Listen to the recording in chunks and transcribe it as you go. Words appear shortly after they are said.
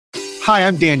Hi,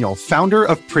 I'm Daniel, founder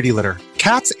of Pretty Litter.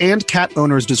 Cats and cat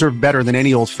owners deserve better than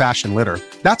any old-fashioned litter.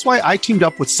 That's why I teamed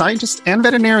up with scientists and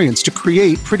veterinarians to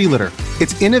create Pretty Litter.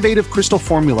 Its innovative crystal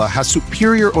formula has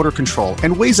superior odor control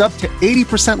and weighs up to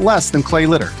 80% less than clay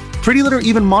litter. Pretty Litter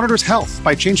even monitors health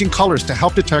by changing colors to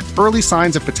help detect early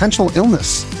signs of potential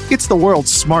illness. It's the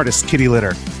world's smartest kitty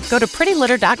litter. Go to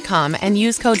prettylitter.com and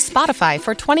use code SPOTIFY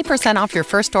for 20% off your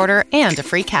first order and a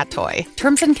free cat toy.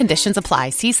 Terms and conditions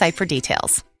apply. See site for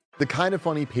details. The Kind of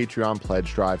Funny Patreon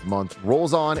Pledge Drive month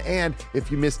rolls on, and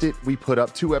if you missed it, we put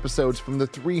up 2 episodes from the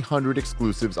 300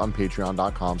 exclusives on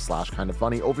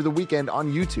patreon.com/kindoffunny over the weekend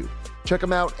on YouTube. Check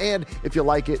them out, and if you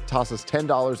like it, toss us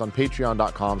 $10 on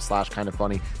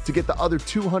patreon.com/kindoffunny to get the other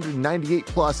 298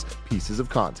 plus pieces of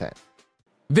content.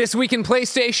 This week in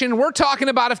PlayStation, we're talking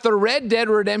about if the Red Dead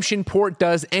Redemption port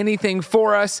does anything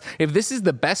for us, if this is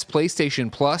the best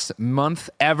PlayStation Plus month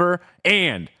ever,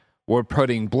 and we're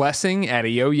putting Blessing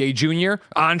Adeoye Jr.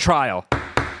 on trial.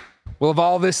 We'll have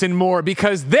all this and more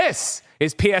because this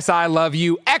is PS I Love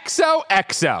You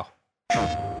XOXO.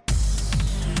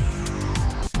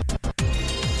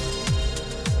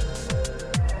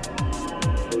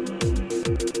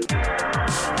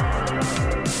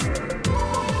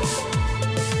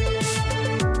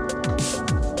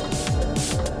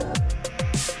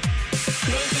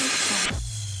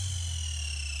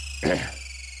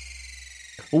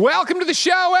 Welcome to the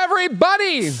show,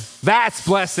 everybody. That's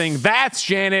Blessing. That's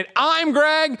Janet. I'm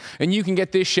Greg, and you can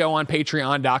get this show on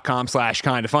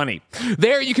patreon.com/kindoffunny.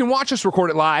 There, you can watch us record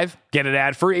it live, get it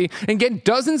ad-free, and get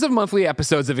dozens of monthly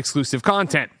episodes of exclusive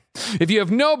content. If you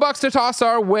have no bucks to toss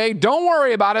our way, don't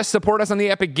worry about us. Support us on the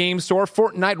Epic Games Store,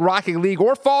 Fortnite, Rocket League,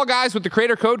 or Fall Guys with the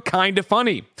creator code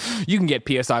KINDOFUNNY. You can get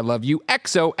PS I Love You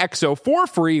XOXO for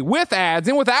free with ads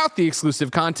and without the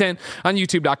exclusive content on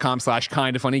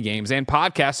youtube.com/kindoffunnygames and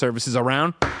podcast services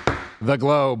around the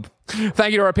globe.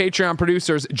 Thank you to our Patreon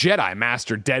producers, Jedi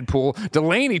Master Deadpool,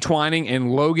 Delaney Twining,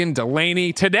 and Logan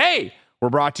Delaney. Today, we're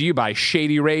brought to you by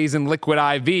Shady Rays and Liquid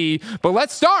IV, but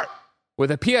let's start with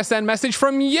a PSN message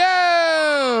from you,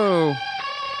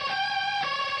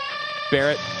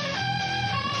 Barrett.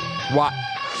 What?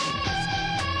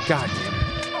 God damn it.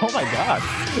 Oh my God.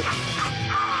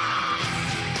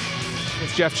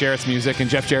 It's Jeff Jarrett's music, and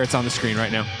Jeff Jarrett's on the screen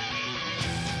right now.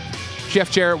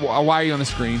 Jeff Jarrett, why are you on the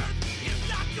screen?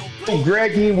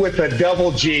 Greggy with a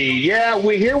double G. Yeah,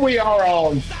 here we are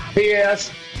on PS.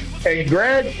 And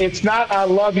Greg, it's not I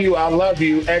love you,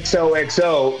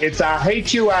 XOXO. It's I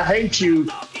hate you,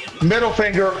 middle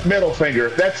finger.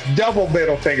 That's double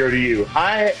middle finger to you.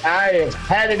 I have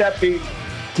had it up to...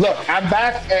 Look, I'm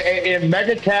back in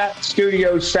Mega Cat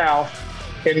Studios South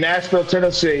in Nashville,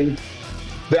 Tennessee.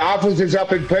 The office is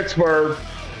up in Pittsburgh.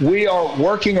 We are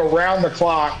working around the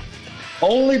clock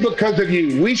only because of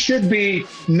you. We should be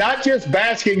not just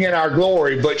basking in our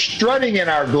glory, but strutting in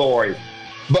our glory.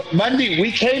 But Monday,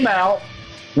 we came out,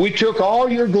 we took all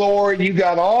your glory, you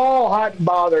got all hot and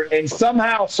bothered, and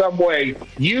somehow, some way,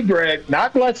 you, Greg,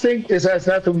 not Blessing, this has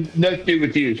nothing to do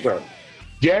with you, sir.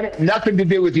 Janet, nothing to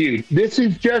do with you. This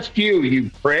is just you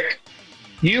prick.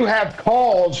 You have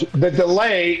caused the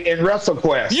delay in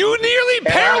WrestleQuest. You nearly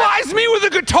paralyzed me with a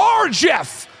guitar,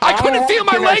 Jeff. I couldn't feel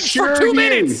my legs for 2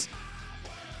 minutes.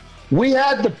 We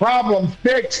had the problem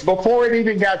fixed before it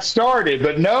even got started,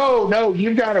 but no,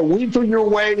 you've got to weasel your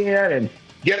way in and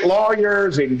get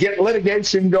lawyers and get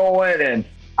litigation going. And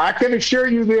I can assure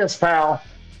you this, pal,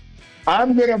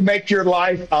 I'm going to make your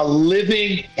life a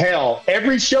living hell.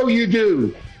 Every show you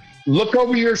do, look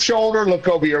over your shoulder, look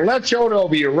over your left shoulder,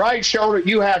 over your right shoulder.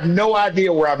 You have no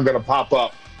idea where I'm going to pop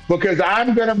up because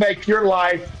I'm going to make your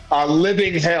life a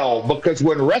living hell. Because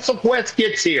when WrestleQuest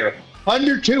gets here,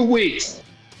 under 2 weeks,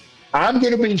 I'm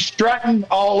going to be strutting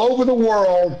all over the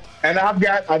world, and I've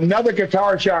got another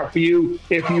guitar shot for you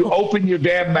if you open your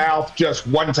damn mouth just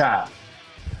one time.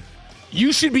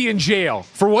 You should be in jail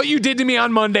for what you did to me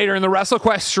on Monday during the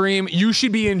WrestleQuest stream. You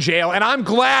should be in jail, and I'm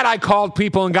glad I called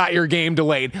people and got your game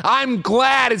delayed. I'm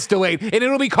glad it's delayed, and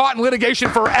it'll be caught in litigation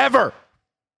forever.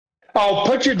 Oh,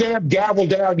 put your damn gavel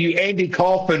down, you Andy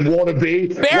Kaufman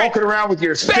wannabe. Walking around with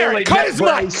your silly cut his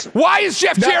mic. Why is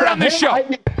Jeff Jarrett on this show?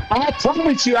 I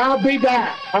promise you I'll be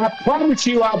back. I promise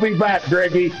you I'll be back,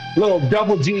 Greggy. Little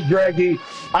double G Greggy.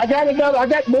 I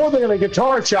got more than a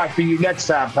guitar shot for you next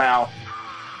time, pal.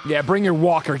 Yeah, bring your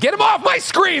walker. Get him off my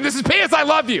screen. This is PS I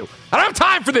Love You. I don't have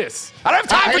time for this. I don't have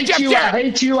time for Jeff Jarrett. I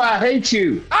hate you, I hate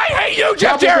you,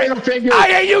 Jeff Jarrett. I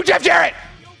hate you, Jeff Jarrett.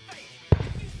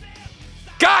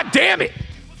 God damn it.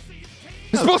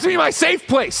 This is supposed to be my safe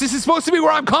place. This is supposed to be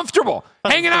where I'm comfortable.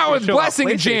 Hanging out with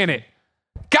Blessing and Janet.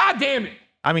 God damn it.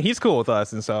 I mean, he's cool with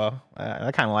us, and so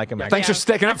I kind of like him. Thanks for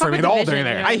sticking up for me all during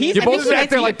there. I- he's- You I both think he sat makes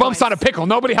there me like bumps on a pickle.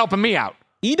 Nobody helping me out.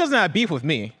 He doesn't have beef with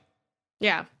me,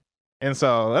 Yeah. and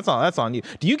so that's on you.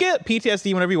 Do you get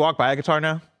PTSD whenever you walk by a guitar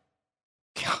now?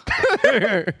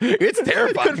 It's You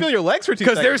terrifying. couldn't feel your legs for 2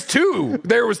 Because seconds. there's two.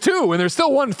 There was two, and there's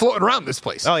still one floating around this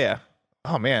place. Oh yeah.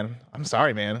 Oh man, I'm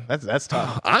sorry, man. That's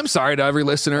tough. I'm sorry to every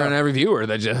listener and every viewer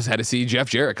that just had to see Jeff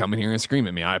Jarrett come in here and scream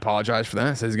at me. I apologize for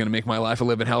that. Says he's going to make my life a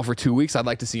living hell for 2 weeks. I'd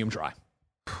like to see him try.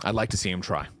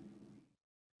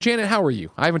 Janet, how are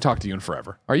you? I haven't talked to you in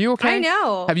forever. Are you okay? I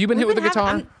know. Have you been hit with a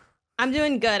guitar? I'm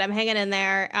doing good. I'm hanging in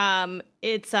there. I'm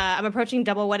approaching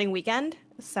double wedding weekend,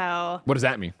 so What does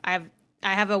that mean? I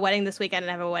have a wedding this weekend and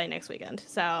I have a wedding next weekend.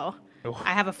 So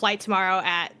I have a flight tomorrow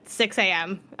at 6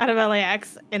 a.m. out of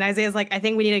LAX, and Isaiah's like, I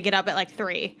think we need to get up at like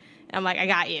 3. And I'm like, I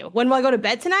got you. When will I go to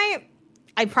bed tonight?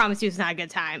 I promise you it's not a good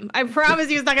time. I promise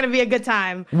you it's not going to be a good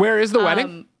time. Where is the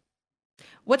wedding?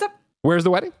 What's up? Where's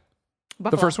the wedding?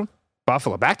 Buffalo. The first one?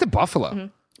 Buffalo. Back to Buffalo. Mm-hmm.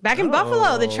 Back in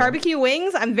Buffalo, the barbecue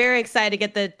wings. I'm very excited to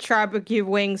get the barbecue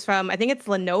wings from, I think it's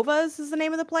Lenova's is the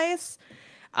name of the place.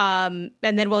 And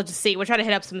then we'll just see. We'll try to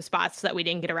hit up some spots that we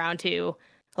didn't get around to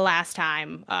last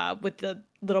time with the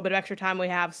little bit of extra time we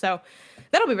have. So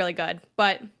that'll be really good.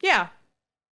 But yeah,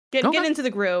 getting into the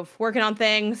groove, working on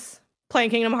things, playing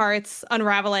Kingdom Hearts,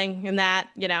 unraveling, and that,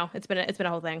 it's been a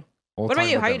whole thing. What about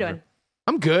you? How are you doing?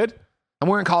 I'm good. I'm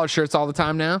wearing collared shirts all the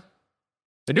time now.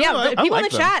 Yeah, people in the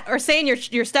chat are saying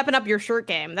you're stepping up your shirt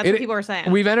game. That's what people are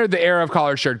saying. We've entered the era of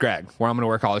collared shirt, Greg, where I'm going to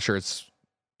wear collared shirts.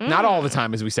 Not all the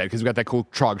time, as we said, because we got that cool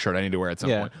Trog shirt I need to wear at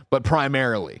some point. But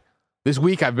primarily, this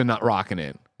week I've been not rocking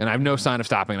it. And I have no sign of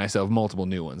stopping, and I still have multiple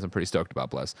new ones. I'm pretty stoked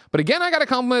about Bless. But again, I got to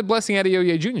compliment Blessing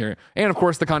Adeoye Jr. And, of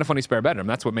course, the Kind of Funny spare bedroom.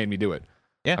 That's what made me do it.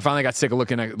 Yeah. I finally got sick of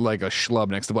looking like a schlub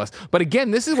next to Bless. But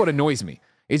again, this is what annoys me.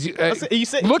 You say you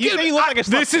look like a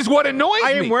this is what annoys me.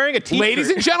 I am wearing a t-shirt. Ladies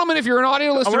and gentlemen, if you're an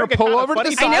audio listener, pull over to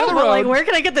the side of the but road. like, where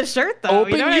can I get the shirt though?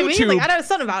 Open you know what YouTube. I mean? Like, I know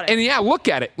something about it. And yeah, look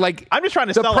at it. Like, I'm just trying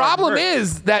to the sell problem our merch.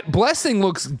 is that Blessing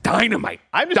looks dynamite.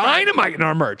 Dynamite in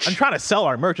our merch. I'm trying to sell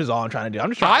our merch is all I'm trying to do. I'm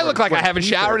just trying I look like I haven't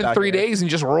showered in 3 days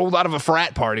and just rolled out of a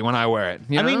frat party when I wear it.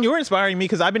 I mean, you were inspiring me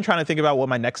because I've been trying to think about what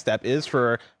my next step is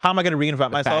for how am I going to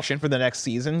reinvent myself for the next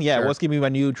season. Yeah, what's going to be my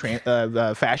new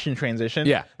fashion transition.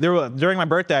 Yeah. During my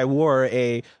birthday, I wore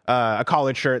a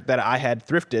collared shirt that I had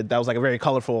thrifted. That was like a very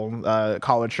colorful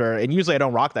collared shirt. And usually I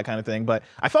don't rock that kind of thing, but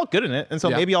I felt good in it. And so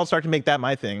maybe I'll start to make that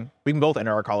my thing. We can both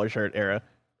enter our collared shirt era.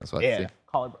 That's what I see.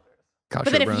 Collared but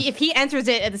then if he enters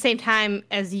it at the same time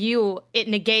as you, it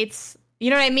negates. You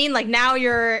know what I mean? Like now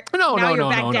you're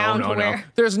back down to where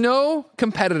there's no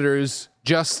competitors,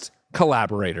 just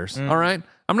collaborators. All right,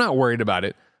 I'm not worried about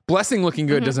it. Blessing looking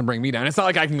good doesn't bring me down. It's not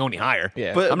like I can go any higher.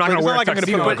 Yeah, but I'm not going to wear. Like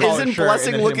but isn't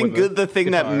Blessing looking good the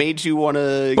thing that made you want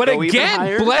to? But go again, even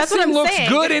higher? Blessing looks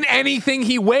good in anything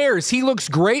he wears. He looks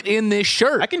great in this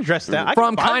shirt. I can dress that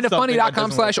from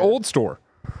kindoffunny.com/old store.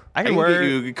 I can wear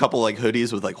you a couple like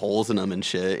hoodies with like holes in them and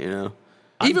shit.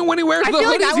 Even when he wears the hoodies,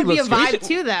 like that would be a great. vibe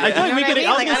too, though. I feel like we could.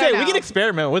 I was gonna say we know. can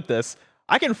experiment with this.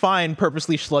 I can find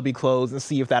purposely schlubby clothes and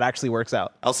see if that actually works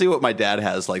out. I'll see what my dad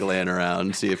has like laying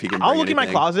around. See if he can. I'll look in my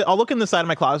closet. I'll look in the side of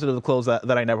my closet of the clothes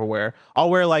that I never wear. I'll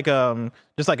wear like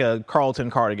just like a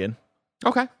Carlton cardigan.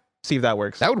 Okay. See if that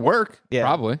works. That would work. Yeah,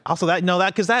 probably. Also,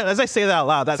 because as I say that out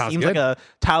loud, that Sounds seems good. like a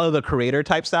Tyler the Creator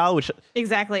type style. Which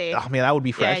exactly. Oh man, that would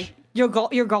be fresh. Yeah,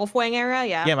 your golf wing era.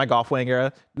 Yeah. Yeah, my golf wing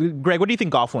era. Greg, what do you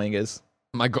think golf wing is?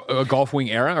 My golf wing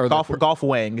era or golf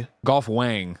wang? Golf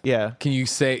wang. Yeah. Can you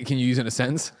use it in a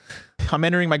sentence? I'm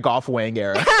entering my golf wang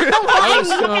era.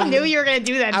 I knew you were gonna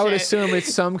do that. I would assume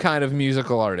it's some kind of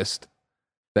musical artist.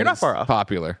 You're not far off.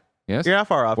 Popular. Yes. You're not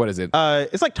far off. What is it?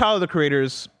 It's like Tyler the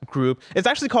Creator's group. It's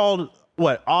actually called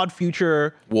what? Odd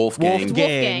Future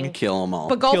Wolfgang. Kill them all.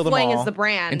 But Golf Wang is the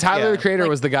brand. And Tyler the Creator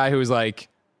was the guy who was like,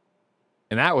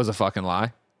 and that was a fucking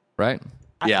lie, right?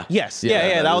 Yeah. Yes.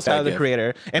 Yeah. That was Tyler the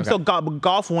Creator. And so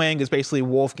Golf Wang is basically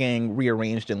Wolfgang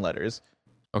rearranged in letters.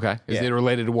 Okay. Is it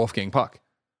related to Wolfgang Puck?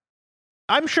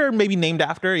 I'm sure maybe named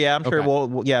after. Yeah, I'm sure.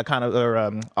 Well, yeah, kind of.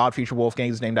 Or Odd Future Wolfgang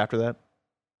is named after that.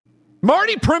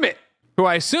 Marty Primmett, who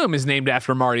I assume is named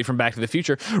after Marty from Back to the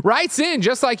Future, writes in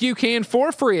just like you can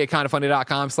for free at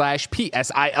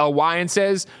kindoffunny.com/PSILY and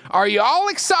says, "Are you all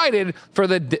excited for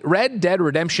the Red Dead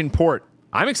Redemption port?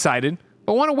 I'm excited,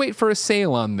 but want to wait for a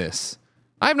sale on this.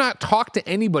 I have not talked to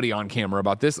anybody on camera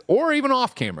about this or even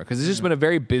off camera because it's just been a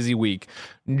very busy week.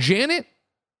 Janet,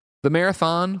 the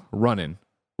marathon running,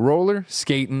 roller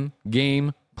skating,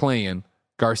 game playing,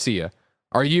 Garcia.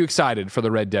 Are you excited for the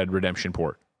Red Dead Redemption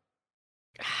port?"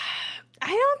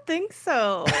 think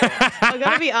so. I'm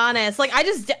gonna be honest. Like,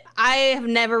 I have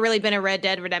never really been a Red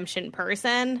Dead Redemption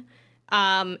person.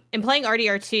 And playing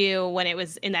RDR2 when it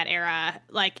was in that era,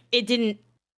 like, it didn't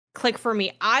click for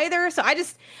me either. So I think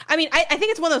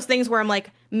it's one of those things where I'm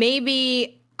like,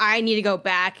 maybe I need to go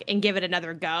back and give it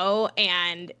another go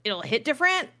and it'll hit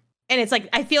different. And it's like,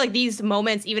 I feel like these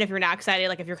moments, even if you're not excited,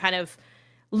 like if you're kind of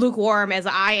lukewarm as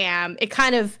I am,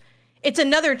 it's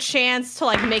another chance to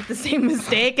like make the same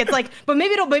mistake. It's like, but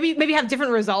maybe it'll maybe have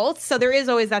different results. So there is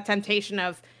always that temptation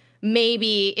of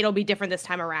maybe it'll be different this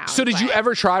time around. So did you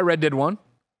ever try Red Dead 1?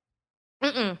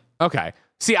 Mm-mm. Okay.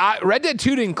 See, Red Dead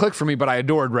 2 didn't click for me, but I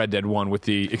adored Red Dead 1 with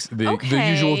the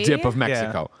usual dip of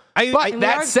Mexico. Yeah. But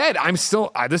that said, I'm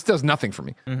still, this does nothing for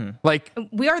me. Mm-hmm. Like,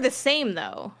 we are the same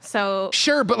though. So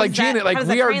sure, but like Janet, like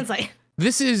we are, translate?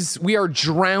 We are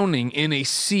drowning in a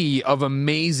sea of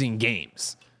amazing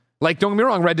games. Like, don't get me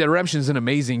wrong, Red Dead Redemption is an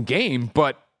amazing game,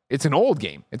 but it's an old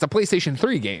game. It's a PlayStation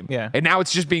 3 game. Yeah. And now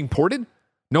it's just being ported.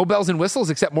 No bells and whistles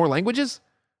except more languages.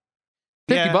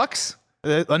 $50.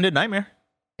 Undead Nightmare.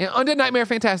 Yeah, Undead Nightmare,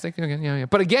 fantastic. Okay, yeah.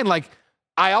 But again, like,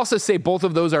 I also say both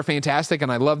of those are fantastic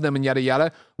and I love them and yada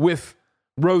yada with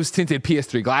rose-tinted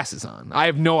PS3 glasses on. I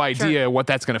have no idea what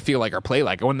that's going to feel like or play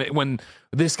like. When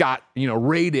this got,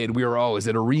 rated, we were, is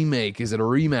it a remake? Is it a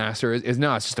remaster?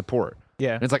 No, it's just a port.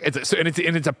 Yeah. And it's like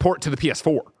it's a port to the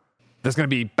PS4 that's going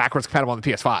to be backwards compatible on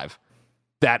the PS5.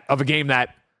 That of a game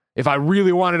that if I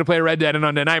really wanted to play Red Dead and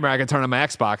Undead Nightmare, I could turn on my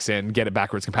Xbox and get it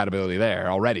backwards compatibility there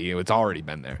already. It's already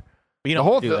been there. But you don't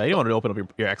want to open up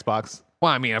your Xbox.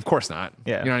 Well, I mean, of course not.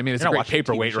 Yeah. You know what I mean? It's a great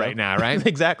paperweight right now, right?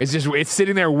 Exactly. It's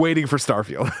sitting there waiting for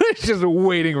Starfield. It's just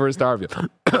waiting for Starfield.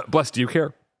 Bless, do you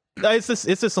care? It's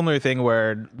a similar thing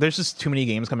where there's just too many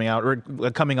games coming out or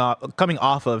coming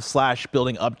off of /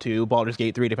 building up to Baldur's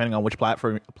Gate 3, depending on which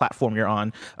platform you're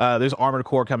on. There's Armored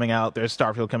Core coming out. There's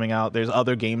Starfield coming out. There's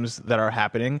other games that are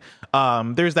happening.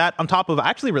 There's that on top of, I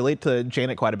actually relate to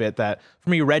Janet quite a bit that for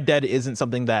me, Red Dead isn't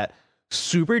something that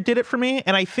super did it for me.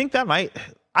 And I think that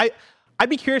I'd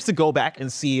be curious to go back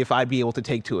and see if I'd be able to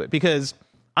take to it because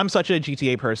I'm such a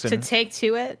GTA person. To take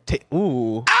to it?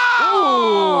 Ooh.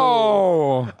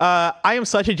 Oh! I am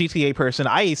such a GTA person.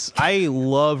 I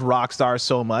love Rockstar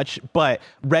so much, but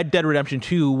Red Dead Redemption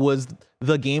 2 was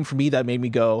the game for me that made me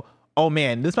go, oh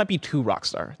man, this might be too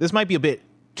Rockstar. This might be a bit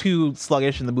too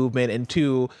sluggish in the movement and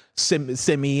too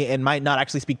simmy and might not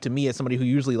actually speak to me as somebody who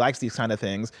usually likes these kind of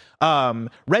things.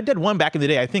 Red Dead 1 back in the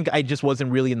day, I think I just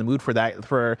wasn't really in the mood for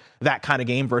that kind of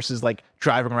game versus like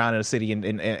driving around in a city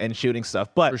and shooting stuff.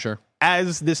 But for sure,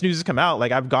 as this news has come out,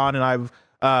 like I've gone and I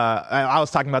was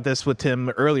talking about this with Tim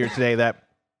earlier today that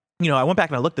I went back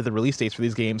and I looked at the release dates for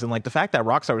these games and like the fact that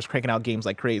Rockstar was cranking out games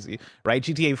like crazy, right?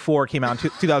 GTA 4 came out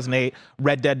in 2008,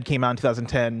 Red Dead came out in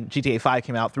 2010, GTA 5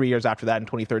 came out 3 years after that in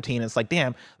 2013. It's like,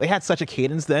 damn, they had such a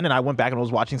cadence then. And I went back and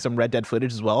was watching some Red Dead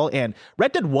footage as well. And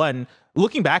Red Dead 1,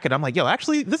 looking back at it, I'm like, yo,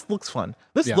 actually, this looks fun.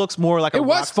 This looks more like it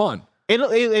was fun.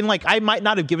 And like, I might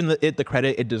not have given it the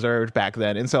credit it deserved back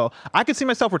then. And so I could see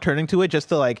myself returning to it just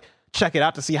to like check it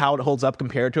out to see how it holds up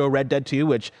compared to a Red Dead 2,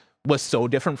 which was so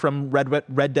different from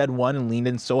Red Dead 1 and leaned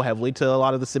in so heavily to a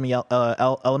lot of the semi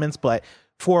elements. But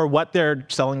for what they're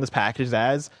selling this package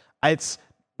as, it's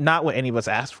not what any of us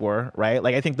asked for, right?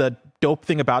 Like, I think the dope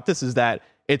thing about this is that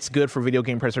it's good for video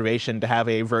game preservation to have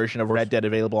a version of Red Dead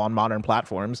available on modern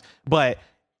platforms. But,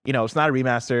 it's not a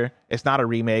remaster. It's not a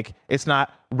remake. It's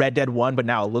not Red Dead 1, but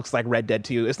now it looks like Red Dead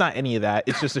 2. It's not any of that.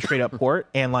 It's just a straight up port.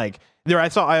 And like, I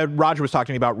saw Roger was talking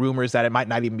to me about rumors that it might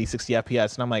not even be 60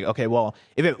 FPS. And I'm like, okay, well,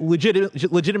 if it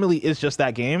legitimately is just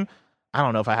that game, I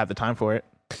don't know if I have the time for it.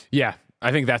 Yeah.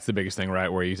 I think that's the biggest thing, right,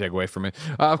 where you take away from it.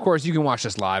 Of course, you can watch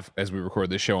us live as we record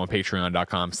this show on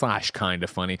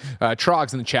patreon.com/kindafunny.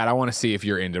 Trogs in the chat, I want to see if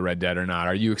you're into Red Dead or not.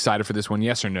 Are you excited for this one?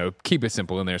 Yes or no? Keep it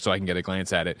simple in there so I can get a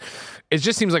glance at it. It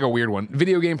just seems like a weird one.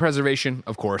 Video game preservation,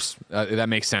 of course. That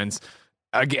makes sense.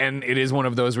 Again, it is one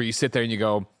of those where you sit there and you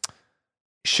go,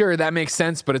 sure, that makes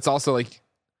sense, but it's also like,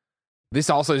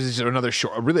 this also is just another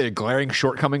really a glaring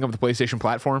shortcoming of the PlayStation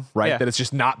platform, right? Yeah. That it's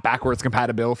just not backwards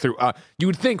compatible through, you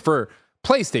would think for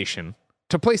PlayStation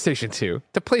to PlayStation 2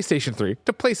 to PlayStation 3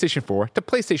 to PlayStation 4 to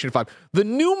PlayStation 5, the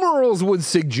numerals would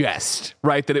suggest,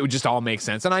 right, that it would just all make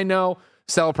sense. And I know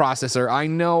cell processor, I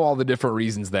know all the different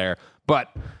reasons there, but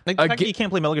like the fact that you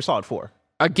can't play Metal Gear Solid 4.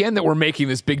 Again, that we're making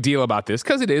this big deal about this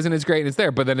because it is and it's great and it's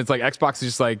there, but then it's like Xbox is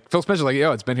just like Phil Spencer's like,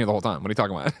 yo, it's been here the whole time. What are you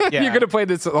talking about? Yeah. You're gonna play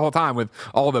this the whole time with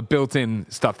all the built-in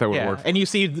stuff that would work. And you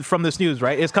see from this news,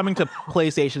 right? It's coming to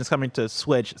PlayStation, it's coming to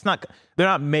Switch. They're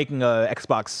not making a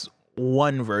Xbox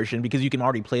One version, because you can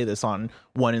already play this on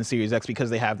One and Series X because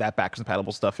they have that backwards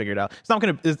compatible stuff figured out. It's not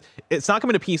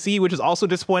coming to PC, which is also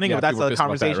disappointing. But that's a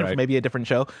conversation for maybe a different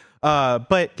show.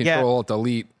 But Control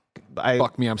Delete.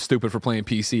 Fuck me, I'm stupid for playing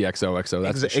PC. XOXO.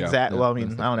 That's exactly. Well, I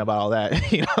mean, I don't know about all that.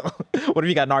 What if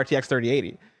you got an RTX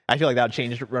 3080? I feel like that would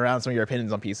change around some of your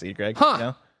opinions on PC, Greg.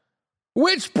 Huh?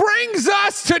 Which brings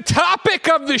us to topic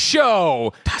of the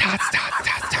show.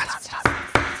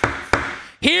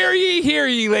 Hear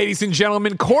ye, ladies and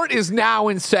gentlemen. Court is now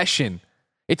in session.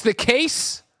 It's the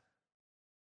case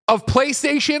of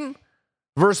PlayStation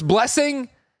versus Blessing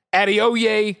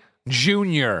Adeoye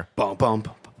Jr.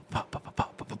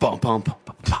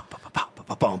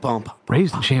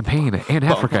 Raised in Champagne and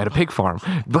Africa at a pig farm,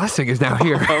 Blessing is now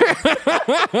here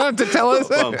to tell us.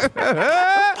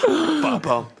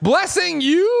 Blessing,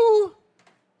 you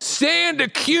stand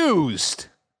accused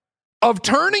of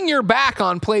turning your back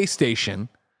on PlayStation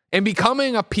and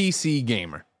becoming a PC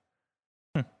gamer.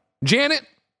 Janet,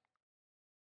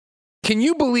 can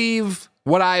you believe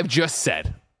what I have just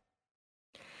said?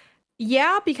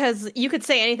 Yeah, because you could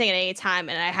say anything at any time,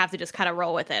 and I have to just kind of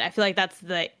roll with it. I feel like that's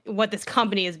what this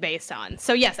company is based on.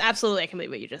 So yes, absolutely, I can believe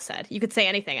what you just said. You could say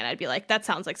anything, and I'd be like, that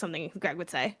sounds like something Greg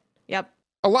would say. Yep.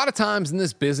 A lot of times in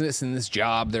this business, in this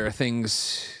job, there are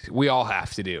things we all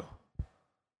have to do.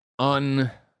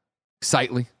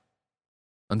 Unsightly,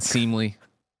 unseemly,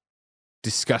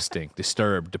 disgusting,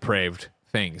 disturbed, depraved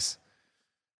things.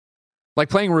 Like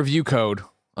playing review code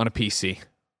on a PC.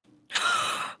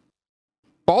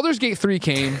 Baldur's Gate 3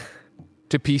 came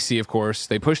to PC, of course.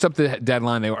 They pushed up the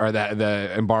deadline,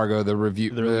 the embargo, the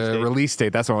release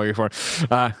date. That's what I'm looking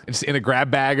for. It's in a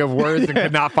grab bag of words and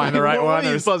could not find the right one.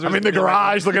 I'm in the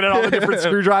garage looking at all the different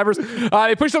screwdrivers.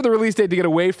 They pushed up the release date to get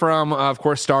away from, of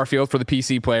course, Starfield for the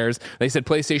PC players. They said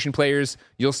PlayStation players,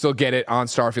 you'll still get it on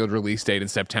Starfield release date in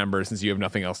September. Since you have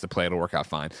nothing else to play, it'll work out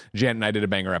fine. Jen and I did a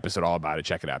banger episode all about it.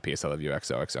 Check it out. PS I love you,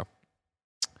 XOXO.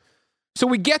 So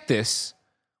we get this.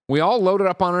 We all loaded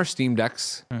up on our Steam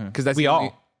Decks because that's we all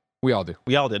do. We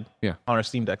all did. Yeah, on our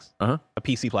Steam Decks. A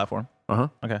PC platform.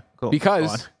 Okay, cool.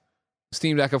 Because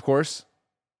Steam Deck, of course,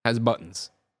 has buttons.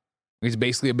 It's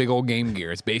basically a big old Game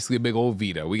Gear. It's basically a big old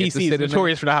Vita. We PC is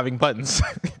notorious for not having buttons.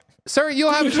 Sir,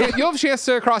 you'll have a chance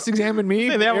to cross-examine me.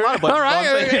 They have a lot of buttons. All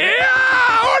right,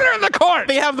 yeah, order in the court.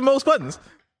 They have the most buttons.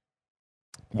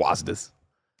 Wasdas.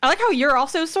 I like how you're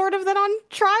also sort of then on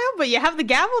trial, but you have the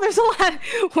gavel. There's a lot.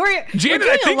 Janet,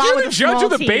 I think you're the judge of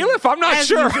the bailiff. I'm not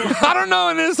sure. I don't know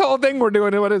in this whole thing we're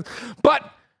doing what it is.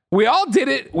 But we all did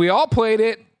it. We all played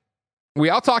it.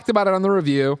 We all talked about it on the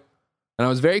review. And I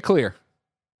was very clear.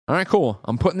 All right, cool.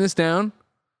 I'm putting this down.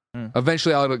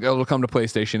 Eventually, it'll come to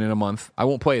PlayStation in a month. I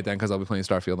won't play it then because I'll be playing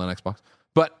Starfield on Xbox.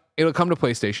 But it'll come to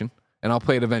PlayStation, and I'll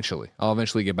play it eventually. I'll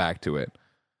eventually get back to it.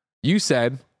 You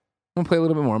said, I'm going to play a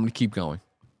little bit more. I'm going to keep going.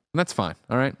 And that's fine.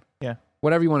 All right. Yeah.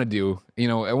 Whatever you want to do.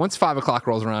 Once 5 o'clock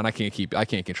rolls around, I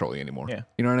can't control you anymore. Yeah.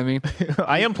 You know what I mean?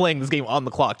 I am playing this game on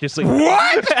the clock. Just so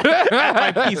what?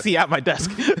 My PC at my desk.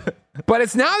 But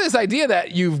it's now this idea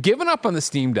that you've given up on the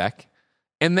Steam Deck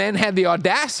and then had the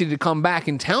audacity to come back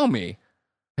and tell me,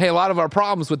 hey, a lot of our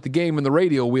problems with the game and the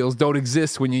radial wheels don't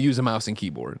exist when you use a mouse and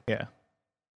keyboard. Yeah.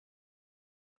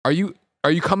 Are you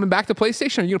coming back to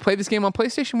PlayStation? Are you going to play this game on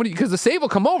PlayStation? Because the save will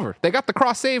come over. They got the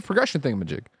cross-save progression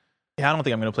thingamajig. Yeah, I don't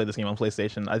think I'm going to play this game on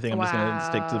PlayStation. I think I'm just going to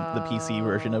stick to the PC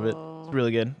version of it. It's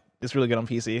really good. It's really good on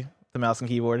PC, the mouse and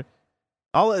keyboard.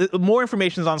 More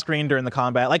information is on screen during the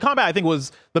combat. Like, combat, I think,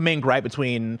 was the main gripe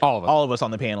between all of us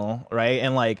on the panel, right?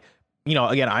 And,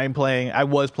 again, I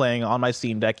was playing on my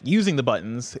Steam Deck using the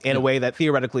buttons in a way that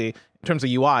theoretically, in terms of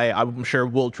UI, I'm sure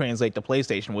will translate to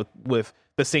PlayStation with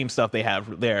the same stuff they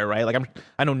have there, right? Like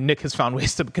I know Nick has found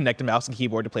ways to connect a mouse and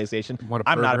keyboard to PlayStation.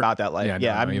 I'm not about that life.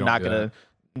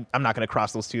 I'm not gonna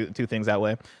cross those two things that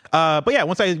way. But yeah,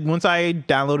 once I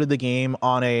downloaded the game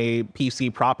on a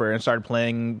PC proper and started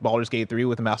playing Baldur's Gate 3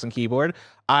 with a mouse and keyboard,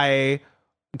 I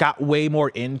got way more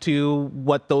into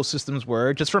what those systems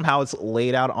were, just from how it's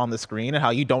laid out on the screen and how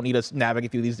you don't need to navigate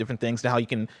through these different things, to how you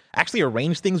can actually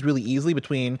arrange things really easily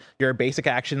between your basic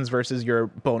actions versus your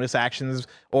bonus actions,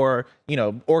 or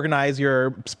organize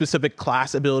your specific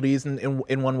class abilities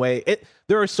in one way.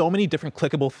 There are so many different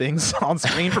clickable things on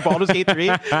screen for Baldur's Gate 3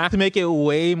 to make it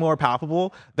way more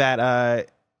palpable that I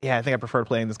think I prefer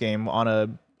playing this game on a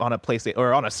PlayStation,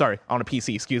 or on a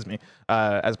PC, excuse me,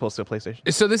 as opposed to a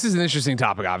PlayStation. So this is an interesting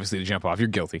topic, obviously, to jump off. You're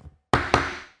guilty.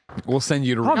 We'll send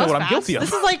you to. I don't know what I'm guilty of.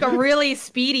 This is like a really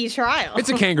speedy trial. It's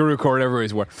a kangaroo court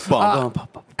everywhere's where.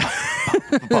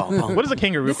 What is a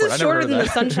kangaroo This court? is shorter than the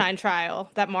Sunshine Trial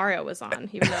that Mario was on,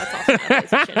 even though it's also a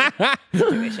PlayStation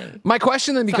situation. My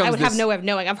question then becomes, I would have no way of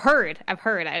knowing. I've heard.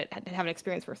 I haven't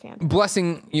experienced firsthand.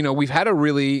 Blessing, we've had a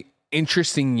really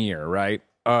interesting year, right,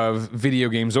 of video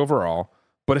games overall,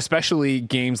 but especially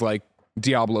games like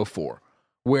Diablo 4,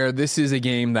 where this is a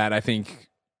game that I think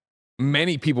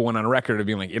many people went on record of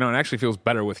being like, it actually feels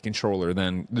better with controller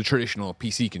than the traditional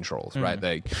PC controls, right?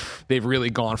 They've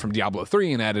really gone from Diablo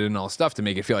 3 and added in all stuff to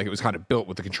make it feel like it was kind of built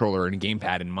with the controller and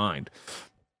gamepad in mind.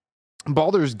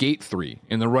 Baldur's Gate 3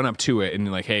 in the run up to it,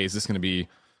 and like, hey, is this going to be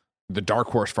the dark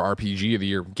horse for RPG of the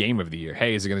year, game of the year?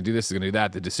 Hey, is it going to do this? Is it going to do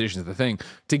that? The decisions, the thing.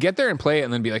 To get there and play it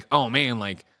and then be like, oh man,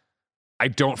 like, I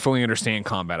don't fully understand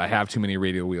combat. I have too many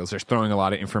radial wheels. They're throwing a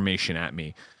lot of information at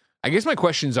me. I guess my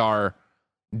questions are,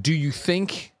 do you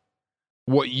think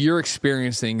what you're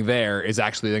experiencing there is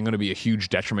actually then going to be a huge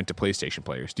detriment to PlayStation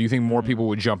players? Do you think more people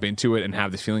would jump into it and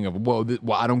have this feeling of,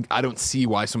 I don't see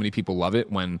why so many people love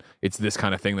it when it's this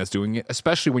kind of thing that's doing it,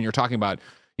 especially when you're talking about,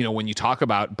 when you talk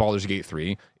about Baldur's Gate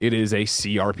 3, it is a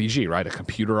CRPG, right? A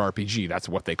computer RPG. That's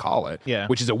what they call it. Yeah.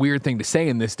 Which is a weird thing to say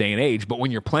in this day and age. But when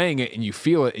you're playing it and you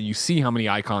feel it and you see how many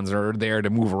icons are there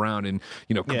to move around and,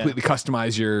 completely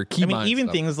customize your keybind. Even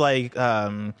stuff. Things like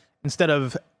instead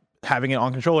of having it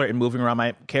on controller and moving around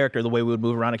my character the way we would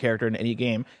move around a character in any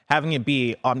game, having it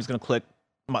be, I'm just going to click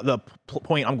the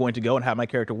point I'm going to go and have my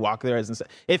character walk there.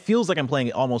 It feels like I'm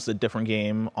playing almost a different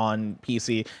game on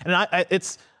PC. And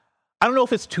I don't know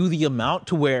if it's to the amount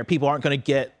to where people aren't going to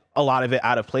get a lot of it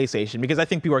out of PlayStation, because I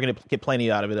think people are going to get plenty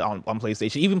out of it on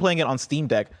PlayStation. Even playing it on Steam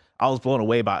Deck, I was blown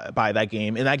away by that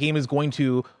game. And that game is going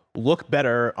to look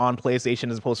better on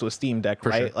PlayStation as opposed to a Steam Deck,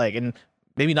 right? Sure. Like, and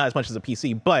maybe not as much as a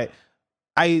PC, but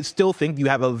I still think you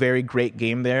have a very great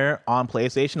game there on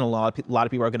PlayStation. A lot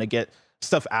of people are going to get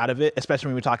stuff out of it, especially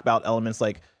when we talk about elements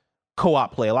like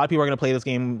co-op play. A lot of people are going to play this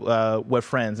game with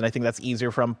friends, and I think that's easier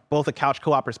from both a couch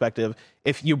co-op perspective.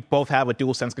 If you both have a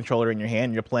DualSense controller in your hand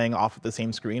and you're playing off of the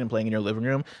same screen and playing in your living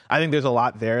room, I think there's a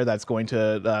lot there that's going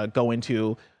to go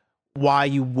into why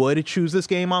you would choose this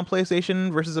game on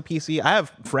PlayStation versus a PC. I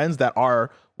have friends that are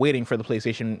waiting for the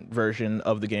PlayStation version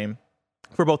of the game.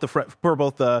 For both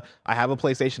the I have a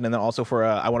PlayStation and then also for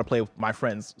I want to play with my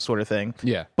friends sort of thing.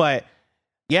 Yeah. But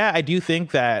yeah, I do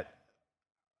think that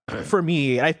for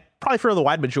me, I probably for the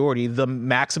wide majority, the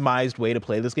maximized way to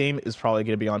play this game is probably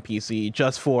going to be on PC,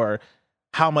 just for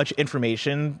how much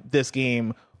information this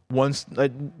game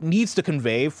needs to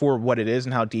convey for what it is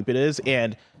and how deep it is,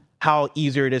 and how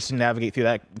easier it is to navigate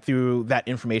through that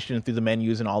information, through the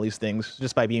menus and all these things,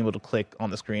 just by being able to click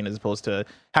on the screen as opposed to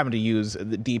having to use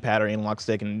the D-pad or analog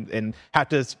stick and have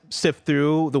to sift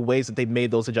through the ways that they've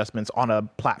made those adjustments on a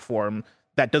platform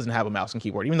that doesn't have a mouse and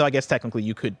keyboard. Even though I guess technically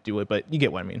you could do it, but you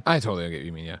get what I mean. I totally get what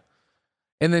you mean, yeah.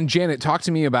 And then, Janet, talk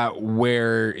to me about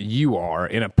where you are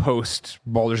in a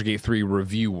post-Baldur's Gate 3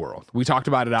 review world. We talked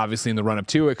about it, obviously, in the run-up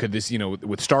to it. Could this,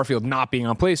 with Starfield not being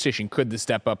on PlayStation, could this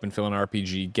step up and fill an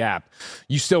RPG gap?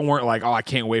 You still weren't like, oh, I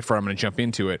can't wait for it, I'm going to jump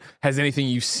into it. Has anything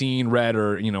you've seen, read,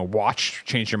 or, watched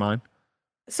changed your mind?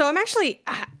 So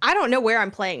I don't know where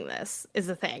I'm playing this, is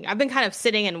the thing. I've been kind of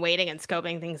sitting and waiting and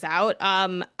scoping things out.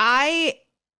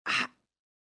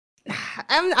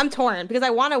 I'm torn because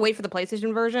I want to wait for the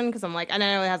PlayStation version because I'm like, I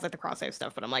know it has like the cross-save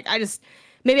stuff, but I'm like,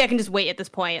 maybe I can just wait at this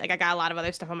point. Like I got a lot of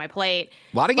other stuff on my plate.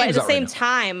 A lot of games. But at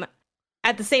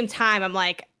the same time, I'm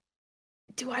like,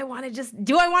 do I want to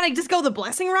just go the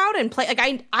blessing route and play? Like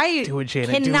I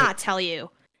cannot tell you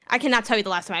the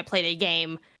last time I played a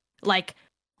game like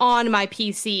on my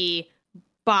PC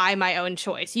by my own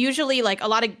choice. Usually like a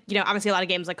lot of, obviously a lot of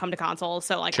games like come to console.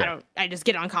 So like, sure. I just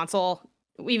get it on console.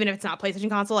 Even if it's not PlayStation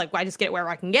console, like I just get it wherever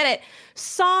I can get it.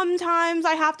 Sometimes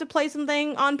I have to play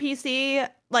something on PC,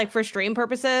 like for stream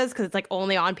purposes, because it's like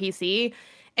only on PC.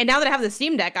 And now that I have the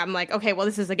Steam Deck, I'm like, okay, well,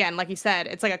 this is, again, like you said,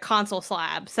 it's like a console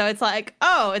slab. So it's like,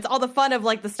 oh, it's all the fun of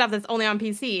like the stuff that's only on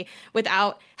PC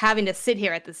without having to sit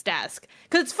here at this desk.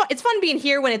 Because it's fun being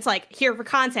here when it's like here for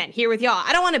content, here with y'all.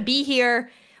 I don't want to be here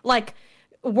like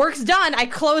work's done, I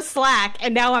close Slack,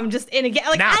 and now I'm just in again.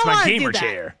 Like, now it's my gamer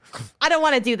chair. I don't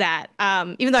want to do that.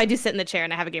 Even though I do sit in the chair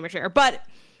and I have a gamer chair. But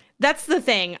that's the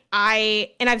thing.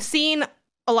 I've seen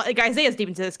a lot. Like Isaiah's deep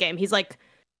into this game. He's like,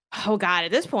 oh god,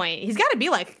 at this point, he's got to be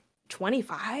like 20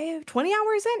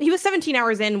 hours in. He was 17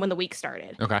 hours in when the week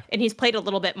started. Okay. And he's played a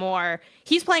little bit more.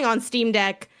 He's playing on Steam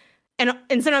Deck, and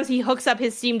sometimes he hooks up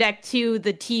his Steam Deck to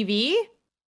the TV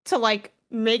to like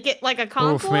make it like a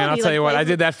console. Oof, man, I'll tell you what, I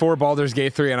did that for Baldur's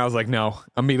Gate 3 and I was like, no,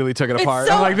 immediately took it apart.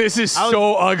 I'm like, this is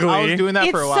so ugly. I was doing that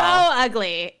for a while.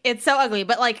 It's so ugly,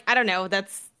 but like, I don't know,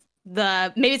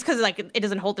 maybe it's because like it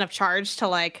doesn't hold enough charge to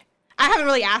like, I haven't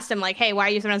really asked him like, hey, why are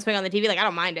you sometimes putting on the TV? Like, I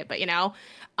don't mind it, but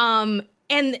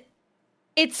and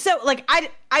it's so like,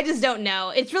 I just don't know.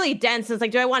 It's really dense. It's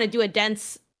like, do I want to do a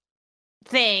dense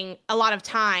thing a lot of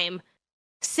time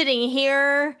sitting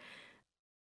here?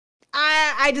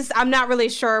 I'm not really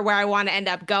sure where I want to end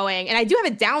up going. And I do have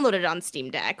it downloaded on Steam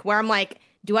Deck where I'm like,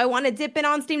 do I want to dip in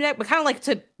on Steam Deck? But kind of like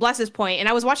to Bless's point, and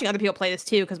I was watching other people play this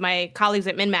too, because my colleagues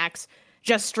at MinMax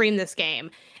just streamed this game,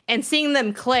 and seeing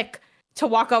them click to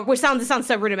walk over, which sounds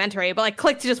so rudimentary, but like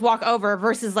click to just walk over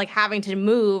versus like having to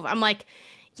move. I'm like,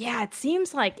 yeah, it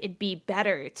seems like it'd be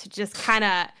better to just kind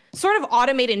of sort of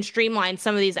automate and streamline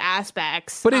some of these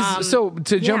aspects. But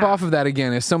to jump off of that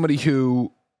again, as somebody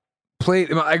who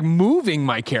played, like, moving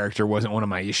my character wasn't one of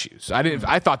my issues.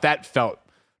 I thought that felt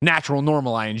natural,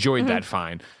 normal. I enjoyed that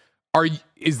fine.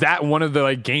 Is that one of the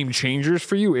like game changers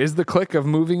for you? Is the click of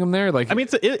moving them there? Like, I mean,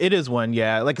 it is one,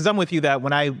 yeah. Like, because I'm with you that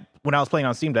when I was playing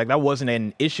on Steam Deck, that wasn't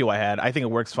an issue I had. I think it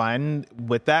works fine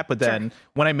with that. But then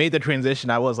when I made the transition,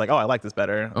 I was like, oh, I like this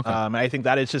better. Okay. And I think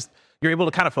that it's just, you're able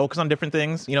to kind of focus on different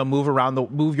things.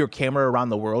 Move your camera around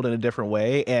the world in a different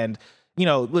way, and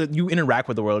you interact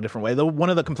with the world a different way.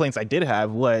 One of the complaints I did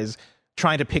have was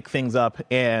trying to pick things up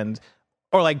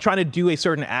or like trying to do a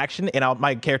certain action, and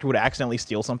my character would accidentally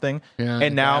steal something. Yeah,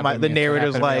 and now the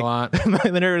narrator's like,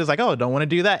 the narrator's like, oh, don't want to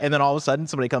do that. And then all of a sudden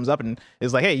somebody comes up and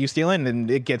is like, hey, you stealing?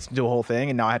 And it gets into a whole thing.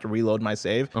 And now I have to reload my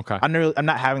save. Okay. I'm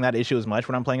not having that issue as much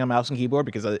when I'm playing on mouse and keyboard,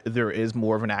 because there is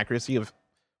more of an accuracy of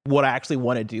what I actually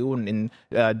want to do and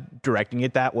directing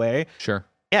it that way. Sure.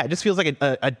 Yeah. It just feels like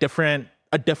a different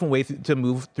way to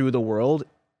move through the world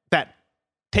that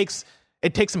takes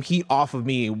some heat off of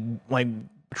me, like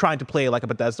trying to play like a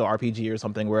Bethesda RPG or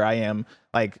something where I am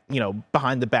like,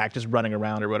 behind the back just running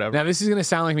around or whatever. Now this is going to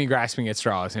sound like me grasping at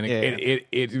straws, and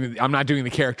I'm not doing the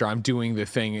character, I'm doing the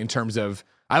thing in terms of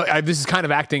this is kind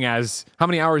of acting as, how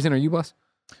many hours in are you, Bless?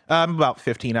 About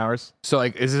 15 hours. So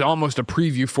like, this is almost a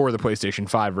preview for the PlayStation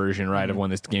 5 version, right? Of when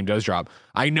this game does drop.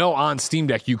 I know on Steam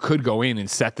Deck you could go in and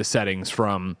set the settings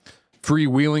from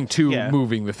freewheeling to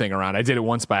moving the thing around. I did it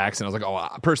once by accident. I was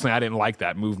like, oh, personally, I didn't like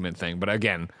that movement thing. But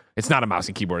again, it's not a mouse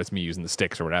and keyboard. It's me using the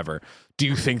sticks or whatever. Do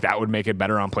you think that would make it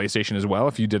better on PlayStation as well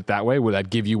if you did it that way? Would that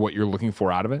give you what you're looking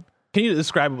for out of it? Can you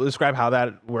describe how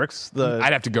that works?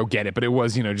 I'd have to go get it, but it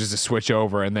was, just a switch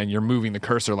over, and then you're moving the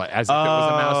cursor like as if it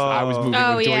was a mouse. I was moving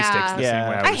with joysticks the same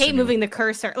way. I hate moving the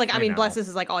cursor. Like, I mean, Bless, this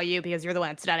is like all you because you're the one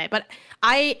that's done it. But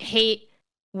I hate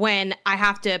when I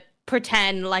have to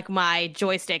pretend like my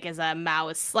joystick is a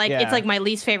mouse. Like, it's like my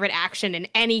least favorite action in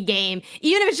any game,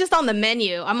 even if it's just on the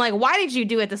menu. I'm like, why did you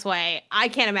do it this way? I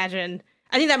can't imagine.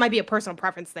 I think that might be a personal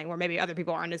preference thing where maybe other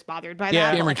people aren't as bothered by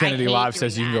that. Cameron Kennedy Live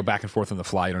says you can go back and forth on the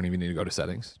fly. You don't even need to go to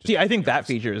settings. I think that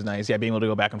feature is nice. Yeah, being able to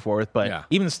go back and forth. But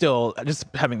even still, just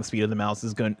having the speed of the mouse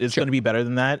is going to be better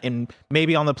than that. And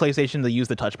maybe on the PlayStation, they use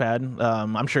the touchpad.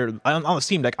 I'm sure on the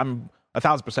Steam Deck, I'm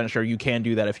 1,000% sure you can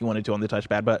do that if you wanted to on the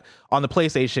touchpad. But on the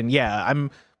PlayStation, I'm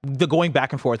the going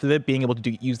back and forth of it, being able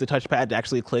to use the touchpad to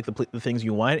actually click the things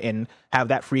you want and have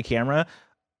that free camera.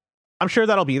 I'm sure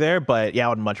that'll be there, but I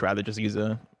would much rather just use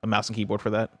a mouse and keyboard for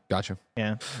that. Gotcha.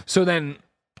 Yeah. So then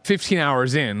 15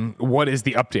 hours in, what is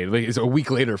the update? Like, it's a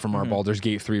week later from our Baldur's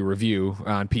Gate 3 review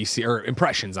on PC, or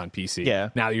impressions on PC. Yeah.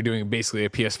 Now you're doing basically a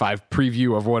PS5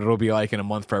 preview of what it'll be like in a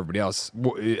month for everybody else.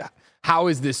 How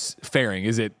is this faring?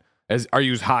 Are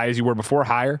you as high as you were before?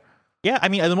 Higher? Yeah, I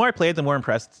mean, the more I play it, the more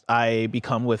impressed I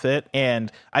become with it.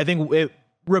 And I think it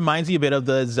reminds me a bit of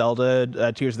the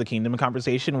Zelda Tears of the Kingdom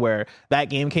conversation, where that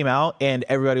game came out and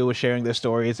everybody was sharing their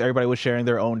stories. Everybody was sharing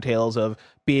their own tales of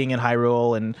being in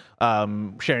Hyrule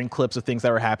and sharing clips of things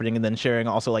that were happening, and then sharing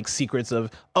also like secrets of,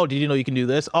 oh, did you know you can do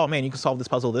this? Oh man, you can solve this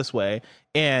puzzle this way.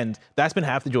 And that's been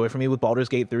half the joy for me with Baldur's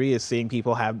Gate 3, is seeing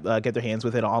people get their hands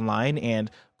with it online and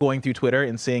going through Twitter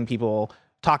and seeing people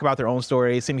talk about their own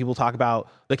stories, seeing people talk about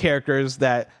the characters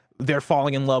that they're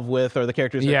falling in love with, or the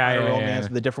characters that are romance,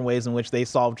 the different ways in which they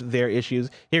solved their issues.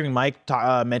 Hearing Mike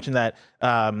mention that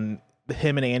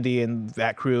him and Andy and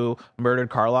that crew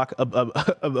murdered Karlach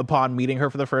upon meeting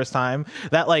her for the first time,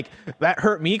 that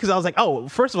hurt me, because I was like, oh,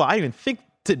 first of all, I didn't even think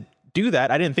to do that.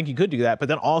 I didn't think you could do that. But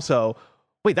then also,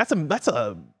 wait, that's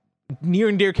a near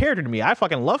and dear character to me. I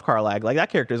fucking love Karlach. Like, that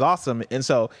character is awesome. And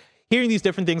so hearing these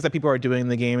different things that people are doing in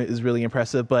the game is really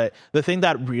impressive. But the thing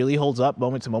that really holds up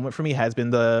moment to moment for me has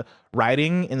been the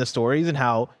writing and the stories, and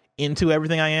how into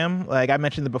everything I am. Like, I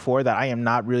mentioned before that I am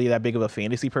not really that big of a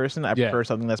fantasy person. I prefer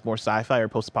something that's more sci-fi or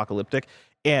post-apocalyptic.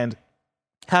 And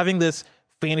having this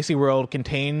fantasy world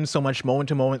contain so much moment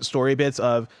to moment story bits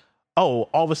of, oh,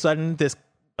 all of a sudden this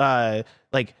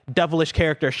like devilish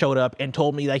character showed up and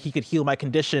told me that he could heal my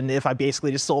condition if I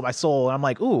basically just sold my soul. And I'm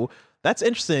like, ooh, that's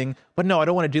interesting, but no, I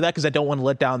don't want to do that because I don't want to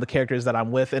let down the characters that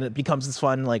I'm with, and it becomes this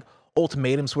fun like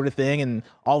ultimatum sort of thing, and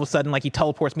all of a sudden like he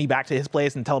teleports me back to his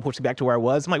place and teleports me back to where I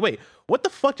was. I'm like, wait, what the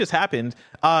fuck just happened?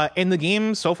 And the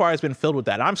game so far has been filled with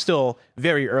that. I'm still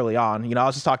very early on. I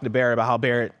was just talking to Barrett about how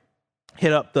Barrett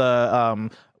hit up the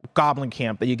goblin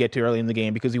camp that you get to early in the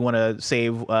game because you want to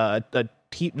save not a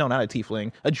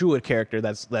tiefling, a druid character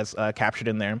that's captured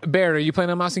in there. Barrett, are you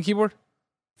playing on mouse and keyboard?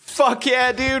 Fuck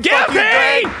yeah, dude. Get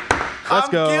me! Let's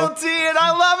go. I'm guilty and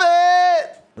I love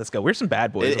it. Let's go. We're some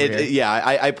bad boys. Yeah,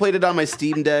 I played it on my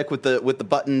Steam Deck with the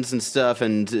buttons and stuff,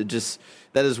 and just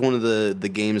that is one of the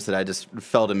games that I just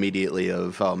felt immediately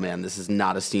of, oh man, this is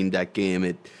not a Steam Deck game.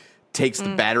 It takes the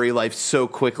battery life so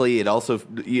quickly. It also,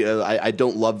 I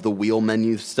don't love the wheel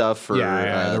menu stuff for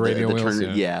the radio wheels.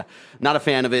 Yeah, not a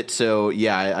fan of it. So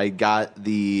yeah, I got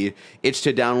the itch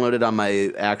to download it on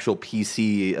my actual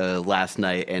PC last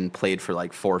night and played for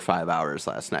like 4 or 5 hours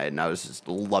last night, and I was just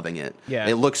loving it. Yeah,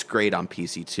 it looks great on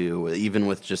PC too, even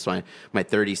with just my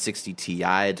 3060 Ti.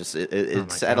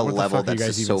 It's at a level that's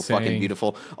just so fucking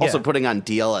beautiful. Also putting on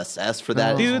DLSS for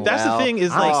that, dude. That's the thing.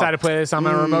 Is I'm excited to play this on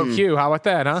my remote queue. How about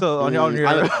that, huh? So on your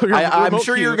I'm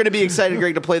sure you're going to be excited,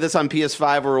 Greg, to play this on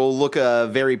PS5, where it'll look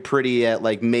very pretty at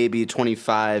like maybe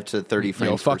 25 to 30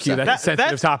 frames. Fuck you. That's a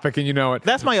sensitive topic, and you know it.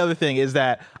 That's my other thing is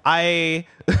that I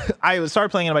started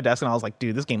playing it on my desk, and I was like,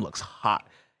 dude, this game looks hot.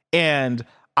 And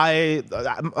I've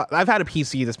had a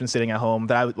PC that's been sitting at home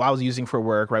that I was using for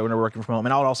work, right, when we're working from home,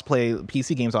 and I would also play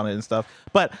PC games on it and stuff.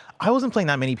 But I wasn't playing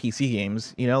that many PC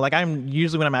games, like I'm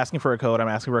usually when I'm asking for a code, I'm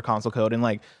asking for a console code, and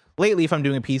like lately, if I'm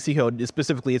doing a PC code,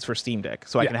 specifically it's for Steam Deck,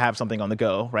 so I can have something on the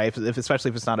go, right? Especially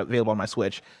if it's not available on my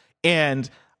Switch. And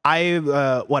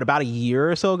about a year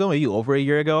or so ago, maybe over a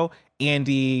year ago,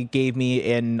 Andy gave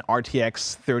me an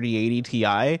RTX 3080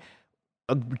 Ti,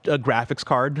 a graphics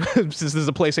card. This is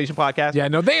a PlayStation podcast. Yeah,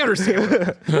 no, they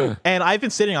understand. And I've been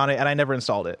sitting on it, and I never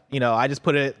installed it. I just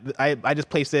put it. I just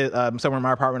placed it somewhere in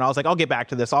my apartment. I was like, I'll get back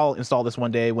to this. I'll install this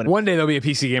one day. One day there'll be a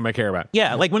PC game I care about.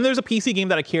 Yeah, like when there's a PC game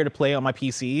that I care to play on my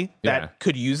PC that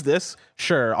could use this,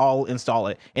 sure, I'll install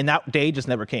it. And that day just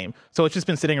never came. So it's just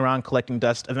been sitting around collecting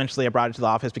dust. Eventually, I brought it to the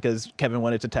office because Kevin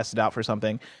wanted to test it out for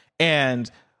something. And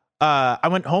I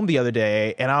went home the other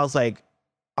day, and I was like,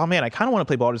 oh man, I kind of want to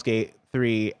play Baldur's Gate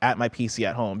 3 at my PC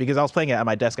at home because I was playing it at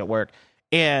my desk at work.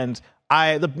 And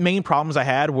the main problems I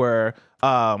had were,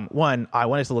 one, I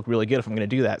wanted it to look really good if I'm going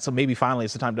to do that. So maybe finally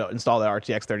it's the time to install the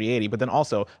RTX 3080. But then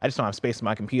also, I just don't have space in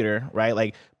my computer, right?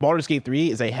 Like Baldur's Gate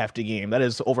 3 is a hefty game. That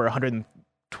is over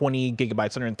 120 gigabytes,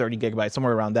 130 gigabytes,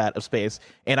 somewhere around that of space.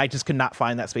 And I just could not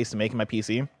find that space to make in my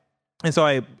PC. And so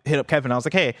I hit up Kevin. I was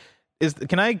like, hey,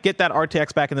 can I get that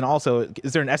RTX back? And then also,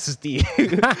 is there an SSD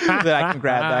that I can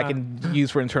grab that I can use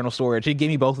for internal storage? He gave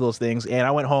me both of those things. And I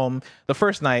went home the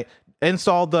first night,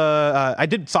 installed I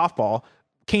did softball,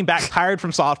 came back tired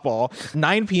from softball,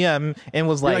 9 p.m. and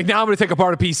was like, now I'm going to take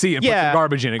apart a PC and put some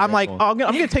garbage in it. I'm like, I'm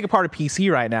going to take apart a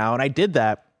PC right now. And I did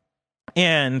that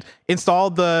and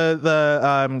installed the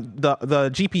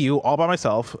GPU all by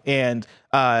myself and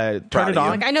turned it on.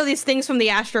 Like, I know these things from the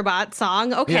Astrobot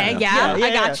song. Okay,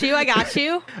 I got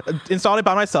you. Installed it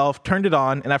by myself, turned it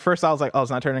on, and at first I was like, oh,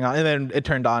 it's not turning on. And then it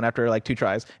turned on after like 2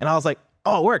 tries. And I was like,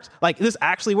 oh, it works. Like, this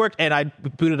actually worked. And I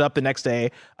booted up the next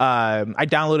day. I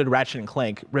downloaded Ratchet &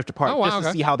 Clank Rift Apart just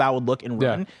to see how that would look and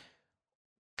run.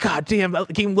 God damn, that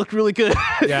game looked really good.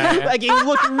 That game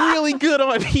looked really good on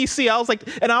my PC. I was like,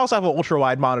 and I also have an ultra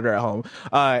wide monitor at home.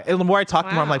 And the more I talk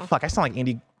to him, I'm like, fuck, I sound like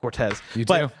Andy Cortez. You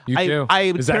do.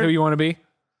 Is that who you want to be?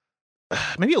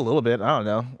 Maybe a little bit. I don't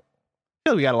know. I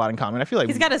feel like we got a lot in common. I feel like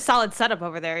he's got a solid setup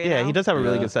over there. You know? He does have a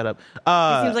really good setup.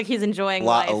 He seems like he's enjoying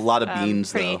life, a lot of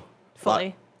beans though.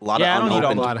 Fully. A lot of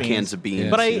unopened cans of beans.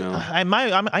 But I am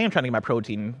trying to get my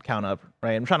protein count up.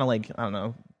 Right, I'm trying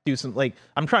to do some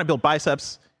I'm trying to build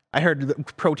biceps. I heard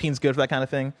protein's good for that kind of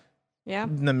thing. Yeah.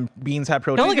 And then beans have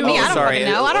protein. Don't look at me. I don't fucking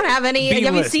know. I don't have any. Beanless,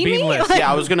 have you seen beanless. me?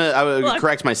 I would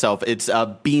correct myself. It's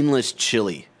a beanless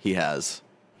chili he has.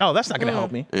 Oh, that's not going to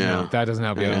help me. Yeah. No, that doesn't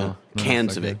help you at all.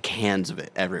 Cans of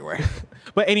it everywhere.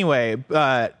 But anyway,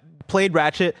 played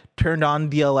Ratchet, turned on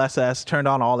DLSS, turned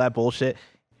on all that bullshit.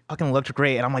 Fucking looked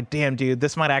great. And I'm like, damn, dude,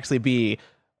 this might actually be...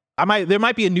 There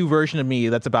might be a new version of me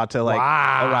that's about to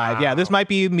arrive. Yeah, this might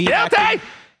be me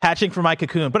hatching from my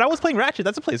cocoon. But I was playing Ratchet.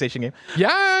 That's a PlayStation game.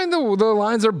 Yeah, and the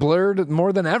lines are blurred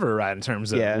more than ever, right, in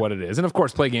terms of what it is. And of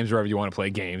course, play games wherever you want to play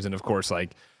games. And of course, I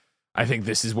think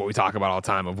this is what we talk about all the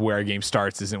time of where a game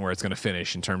starts isn't where it's going to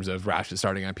finish in terms of Ratchet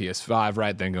starting on PS5,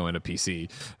 right? Then going to PC.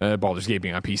 Baldur's Gate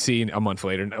being on PC a month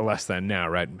later, less than now,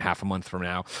 right? Half a month from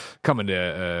now, coming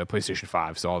to PlayStation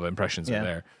 5. So all the impressions are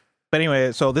there. But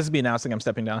anyway, so this is me announcing I'm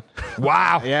stepping down.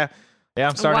 Wow. Yeah. Yeah,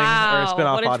 I'm starting a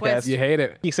spin-off podcast. Twist. You hate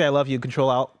it. You say I love you. Control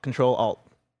Alt.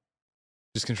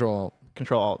 Just Control Alt.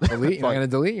 Control Alt. Delete. You're not gonna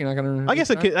delete. You're not gonna.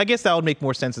 I guess that would make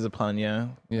more sense as a pun. Yeah.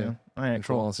 Yeah. All right,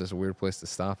 Control Alt is just a weird place to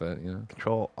stop it.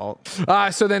 Control Alt.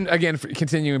 So then again,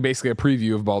 continuing basically a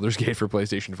preview of Baldur's Gate for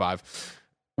PlayStation 5.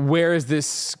 Where is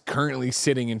this currently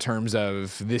sitting in terms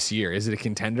of this year? Is it a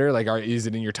contender? Like, is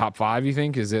it in your top 5? You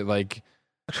think? Is it like?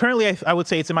 Currently, I would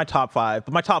say it's in my top 5,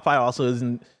 but my top 5 also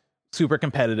isn't super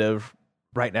competitive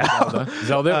right now.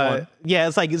 Zelda. Yeah,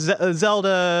 it's like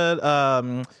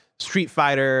Zelda, Street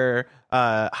Fighter,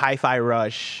 Hi-Fi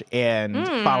Rush, and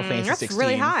Final Fantasy 16. That's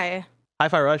really high.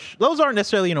 Hi-Fi Rush. Those aren't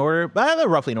necessarily in order, but they're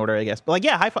roughly in order, I guess. But like,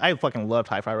 yeah, I fucking loved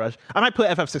Hi-Fi Rush. I might put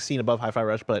FF16 above Hi-Fi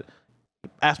Rush, but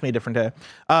ask me a different day.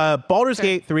 Baldur's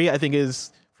Gate 3, I think,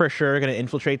 is for sure going to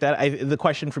infiltrate that. The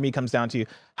question for me comes down to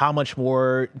how much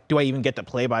more do I even get to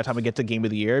play by the time I get to Game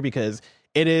of the Year? Because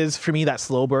it is, for me, that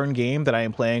slow burn game that I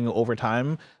am playing over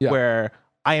time, where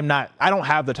I don't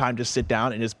have the time to sit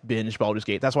down and just binge Baldur's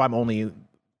Gate. That's why I'm only,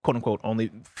 quote unquote, only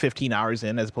 15 hours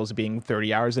in, as opposed to being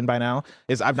 30 hours in by now.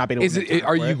 I've not been able to.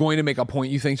 Are you going to make a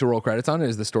point, you think, to roll credits on it?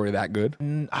 Is the story that good?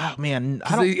 Oh man,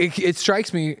 it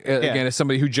strikes me again as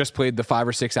somebody who just played the 5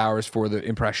 or 6 hours for the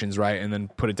impressions, right, and then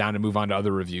put it down to move on to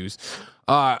other reviews.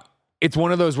 It's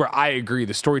one of those where I agree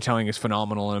the storytelling is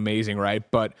phenomenal and amazing, right?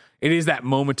 But it is that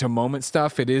moment-to-moment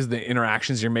stuff. It is the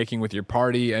interactions you're making with your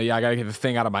party. I got to get the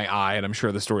thing out of my eye, and I'm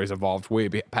sure the story has evolved way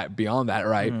beyond that,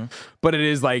 right? Mm-hmm. But it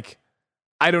is like,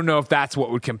 I don't know if that's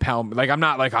what would compel me. Like, I'm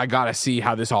not like, I got to see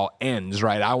how this all ends,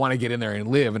 right? I want to get in there and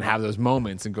live and have those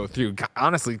moments and go through.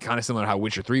 Honestly, kind of similar to how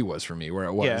Witcher 3 was for me, where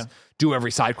it was do every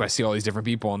side quest, see all these different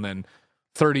people, and then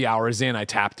 30 hours in, I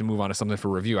tapped to move on to something for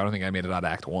review. I don't think I made it out of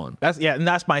Act 1. And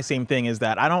that's my same thing, is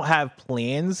that I don't have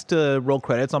plans to roll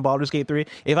credits on Baldur's Gate 3.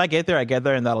 If I get there,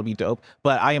 and that'll be dope.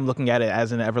 But I am looking at it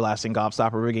as an everlasting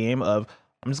gobstopper game of,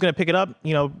 I'm just going to pick it up,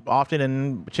 often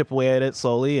and chip away at it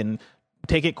slowly and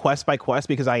take it quest by quest,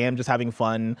 because I am just having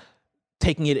fun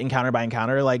taking it encounter by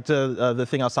encounter. Like the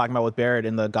thing I was talking about with Barrett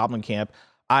in the Goblin Camp,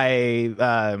 I'm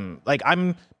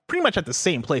pretty much at the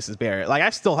same place as Barrett. Like,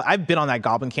 I've been on that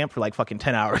Goblin Camp for like fucking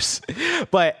 10 hours.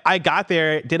 But I got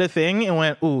there, did a thing, and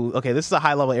went, ooh, okay, this is a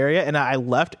high level area. And I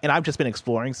left, and I've just been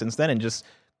exploring since then and just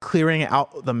clearing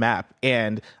out the map.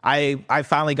 And I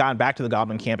finally gotten back to the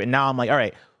Goblin Camp, and now I'm like, all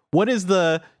right, what is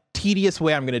the tedious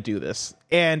way I'm going to do this?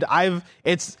 And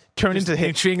it's turned just into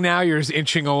inching now. You're just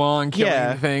inching along,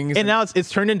 killing things, and now it's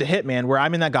turned into Hitman, where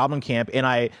I'm in that Goblin Camp and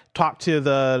I talked to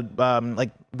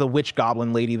the witch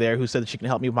goblin lady there who said that she can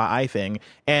help me with my eye thing,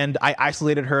 and I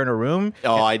isolated her in a room.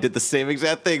 I did the same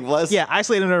exact thing.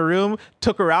 Isolated in a room,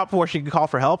 took her out before she could call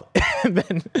for help, and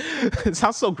then it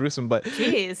sounds so gruesome, but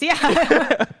jeez,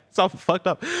 yeah. It's all fucked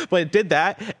up, but it did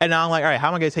that, and now I'm like, all right, how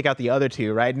am I going to take out the other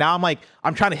two? Right now,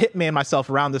 I'm trying to hitman myself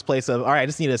around this place of, all right, I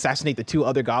just need to assassinate the 2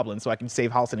 other goblins so I can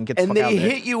save Halsin and get the fuck out of there. And they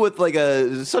hit you with like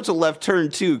such a left turn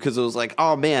too, because it was like,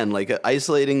 oh man, like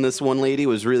isolating this one lady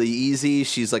was really easy.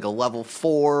 She's like a level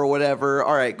 4 or whatever.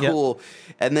 All right, cool. Yep.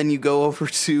 And then you go over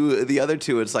to the other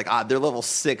 2. It's like, they're level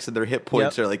 6 and their hit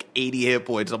points are like 80 hit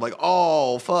points. I'm like,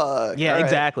 oh fuck. Yeah,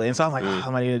 exactly. And so I'm like, how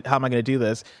am I going to do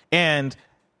this? And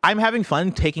I'm having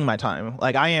fun taking my time.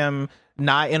 Like, I am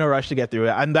not in a rush to get through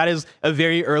it. And that is a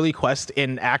very early quest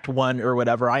in Act 1 or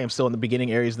whatever. I am still in the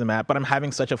beginning areas of the map, but I'm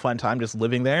having such a fun time just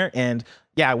living there. And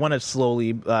yeah, I want to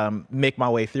slowly make my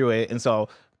way through it. And so,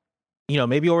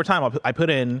 maybe over time I put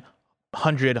in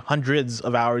hundreds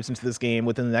of hours into this game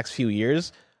within the next few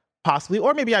years, possibly.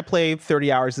 Or maybe I play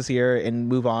 30 hours this year and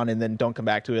move on and then don't come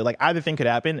back to it. Like, either thing could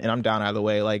happen, and I'm down either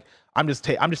way. Like, I'm just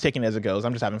taking it as it goes.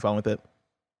 I'm just having fun with it.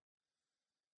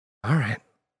 All right.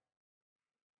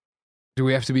 Do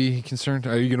we have to be concerned?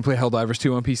 Are you going to play Helldivers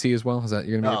 2 on PC as well? Is that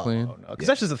you're going to be playing? No, because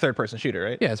that's just a third-person shooter,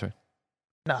 right? Yeah, that's right.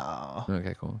 No.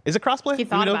 Okay, cool. Is it crossplay? He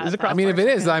thought about it. I mean, if it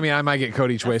is, I might get code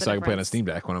each way so I can play on a Steam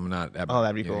Deck when I'm not.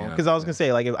 That'd be cool. Because I was going to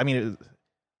say, like, I might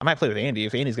play with Andy.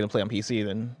 If Andy's going to play on PC,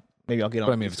 then maybe I'll get on.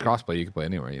 But I mean, if it's crossplay, you can play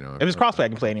anywhere. If it's crossplay, I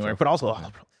can play anywhere. But also,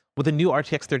 with the new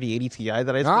RTX 3080 Ti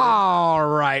that I all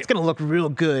right, it's going to look real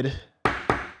good.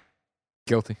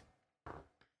 Guilty.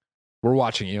 We're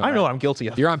watching you. I know what I'm guilty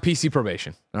of. You're on PC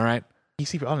probation, all right?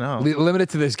 PC, oh no. Limit it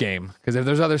to this game, because if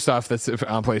there's other stuff that's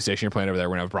on PlayStation you're playing over there,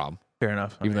 we're going to have a problem. Fair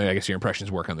enough. Even though I guess your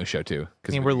impressions work on this show too.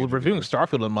 I mean, we're reviewing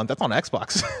Starfield in a month. That's on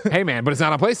Xbox. Hey man, but it's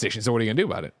not on PlayStation, so what are you going to do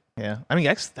about it? Yeah. I mean,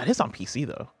 that is on PC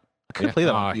though. I could play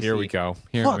that on PC. Here we go.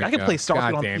 I could play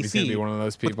Starfield on PC. He's going to be one of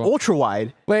those people. Ultra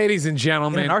wide. Ladies and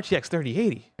gentlemen. An RTX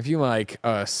 3080. If you like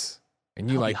us, and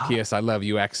you like PS I Love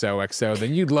You XOXO,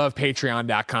 then you'd love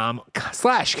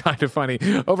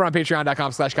patreon.com/kindafunny. Over on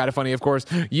patreon.com/kindafunny, of course,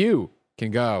 you can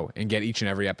go and get each and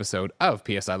every episode of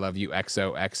P.S. I Love You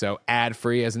XOXO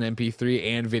ad-free as an MP3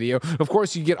 and video. Of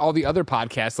course, you get all the other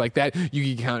podcasts like that.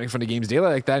 You can Counting Funny Games Daily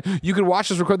like that. You can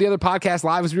watch us record the other podcasts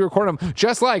live as we record them,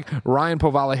 just like Ryan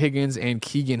Povala Higgins and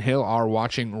Keegan Hill are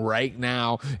watching right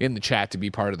now in the chat to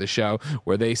be part of the show,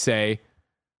 where they say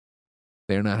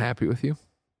they're not happy with you.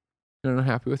 They're not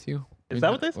happy with you. Is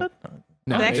that what they said?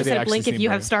 No, they actually said blink if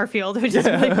you have Starfield, which is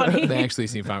really funny. They actually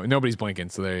seem fine. Nobody's blinking,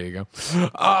 so there you go.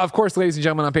 Of course, ladies and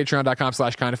gentlemen, on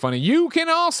patreon.com/kindafunny, you can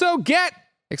also get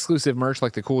exclusive merch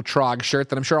like the cool Trog shirt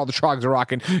that I'm sure all the Trogs are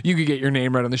rocking. You could get your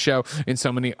name right on the show and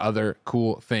so many other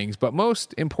cool things. But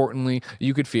most importantly,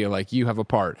 you could feel like you have a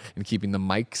part in keeping the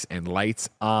mics and lights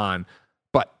on.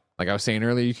 But like I was saying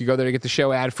earlier, you could go there to get the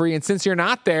show ad-free. And since you're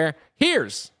not there,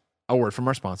 here's a word from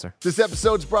our sponsor. This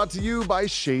episode's brought to you by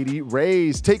Shady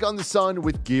Rays. Take on the sun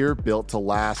with gear built to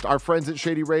last. Our friends at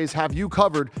Shady Rays have you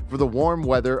covered for the warm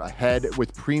weather ahead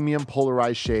with premium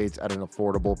polarized shades at an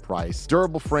affordable price.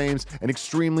 Durable frames and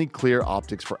extremely clear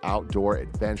optics for outdoor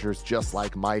adventures, just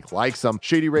like Mike likes them.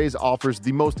 Shady Rays offers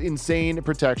the most insane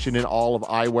protection in all of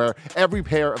eyewear. Every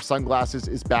pair of sunglasses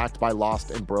is backed by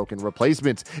lost and broken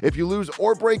replacements. If you lose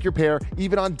or break your pair,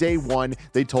 even on day one,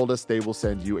 they told us they will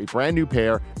send you a brand new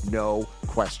pair. No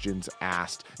questions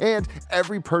asked. And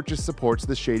every purchase supports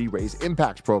the Shady Rays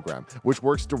Impact Program, which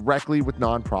works directly with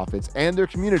nonprofits and their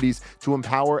communities to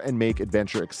empower and make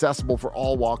adventure accessible for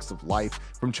all walks of life,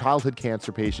 from childhood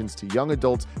cancer patients to young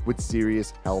adults with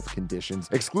serious health conditions.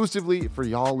 Exclusively for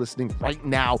y'all listening right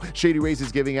now, Shady Rays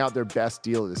is giving out their best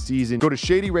deal of the season. Go to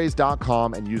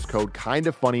shadyrays.com and use code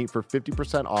KINDAFUNNY for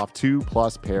 50% off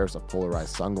 2+ pairs of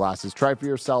polarized sunglasses. Try for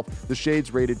yourself the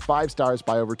shades rated 5 stars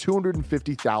by over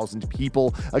 250,000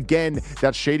 people. Again,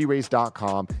 that's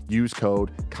shadyrays.com. Use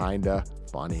code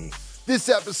KINDAFUNNY. This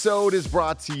episode is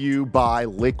brought to you by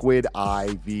Liquid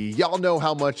IV. Y'all know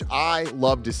how much I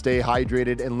love to stay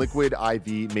hydrated, and Liquid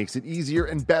IV makes it easier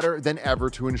and better than ever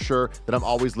to ensure that I'm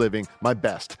always living my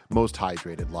best, most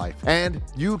hydrated life. And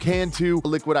you can too.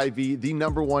 Liquid IV, the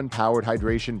 #1 powered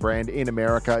hydration brand in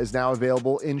America, is now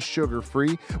available in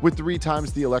sugar-free with 3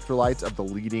 times the electrolytes of the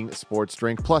leading sports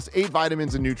drink, plus 8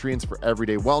 vitamins and nutrients for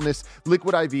everyday wellness.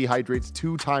 Liquid IV hydrates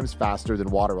 2 times faster than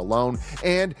water alone,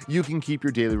 and you can keep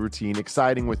your daily routine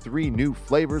exciting with 3 new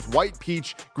flavors: white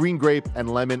peach, green grape, and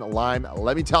lemon lime.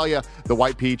 Let me tell you, the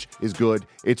white peach is good.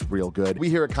 It's real good. We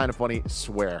here at Kinda Funny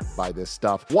swear by this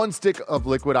stuff. 1 stick of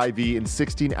Liquid IV in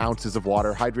 16 ounces of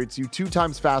water hydrates you 2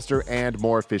 times faster and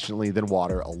more efficiently than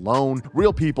water alone.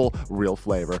 Real people, real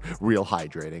flavor, real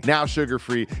hydrating. Now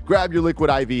sugar-free. Grab your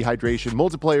Liquid IV hydration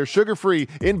multiplayer sugar-free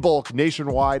in bulk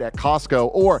nationwide at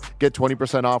Costco, or get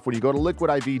 20% off when you go to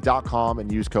liquidiv.com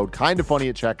and use code KINDAFUNNY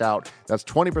at checkout. That's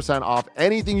 20% off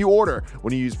anything you order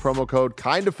when you use promo code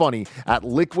KINDAFUNNY at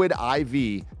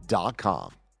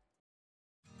liquidiv.com.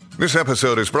 This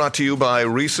episode is brought to you by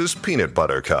Reese's Peanut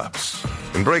Butter Cups.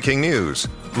 In breaking news,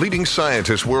 leading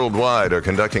scientists worldwide are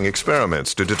conducting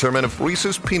experiments to determine if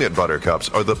Reese's Peanut Butter Cups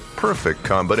are the perfect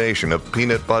combination of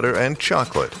peanut butter and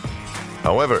chocolate.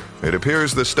 However, it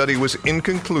appears the study was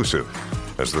inconclusive,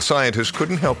 as the scientists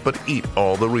couldn't help but eat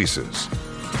all the Reese's.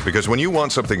 Because when you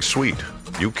want something sweet,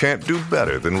 you can't do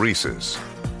better than Reese's.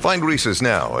 Find Reese's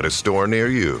now at a store near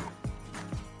you.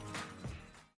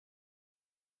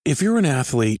 If you're an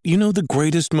athlete, you know the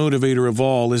greatest motivator of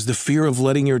all is the fear of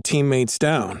letting your teammates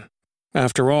down.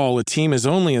 After all, a team is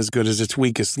only as good as its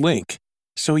weakest link.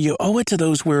 So you owe it to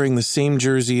those wearing the same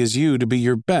jersey as you to be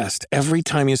your best every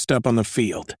time you step on the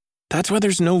field. That's why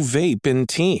there's no vape in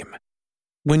team.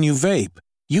 When you vape,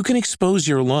 you can expose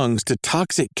your lungs to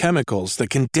toxic chemicals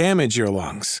that can damage your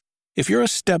lungs. If you're a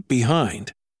step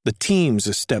behind, the team's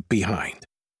a step behind.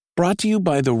 Brought to you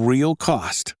by The Real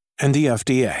Cost and the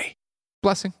FDA.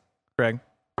 Blessing. Greg.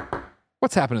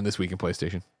 What's happening this week in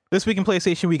PlayStation? This week in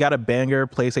PlayStation, we got a banger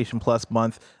PlayStation Plus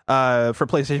month. For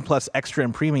PlayStation Plus Extra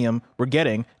and Premium, we're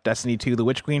getting Destiny 2, The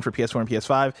Witch Queen for PS4 and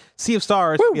PS5, Sea of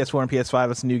Stars for PS4 and PS5,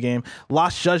 that's a new game,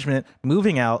 Lost Judgment,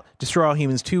 Moving Out, Destroy All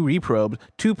Humans 2 Reprobed,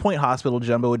 2 Point Hospital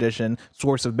Jumbo Edition,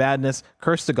 Source of Madness,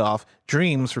 Curse to Golf,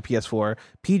 Dreams for PS4,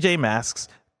 PJ Masks,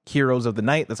 Heroes of the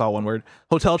Night, that's all one word,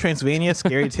 Hotel Transylvania,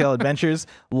 Scary Tale Adventures,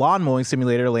 Lawn Mowing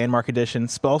Simulator, Landmark Edition,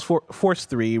 Spells Force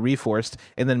 3, Reforced,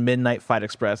 and then Midnight Fight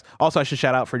Express. Also, I should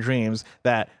shout out for Dreams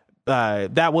that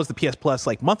that was the PS Plus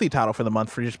like monthly title for the month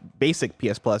for just basic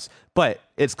PS Plus, but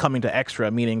it's coming to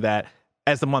Extra, meaning that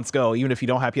as the months go, even if you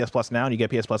don't have PS Plus now and you get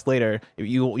PS Plus later,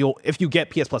 if you get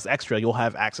PS Plus Extra, you'll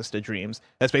have access to Dreams.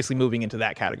 That's basically moving into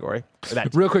that category.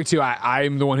 Real quick too,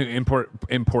 I'm the one who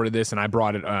imported this, and I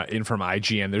brought it in from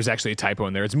IGN. There's actually a typo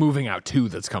in there. It's Moving Out 2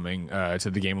 that's coming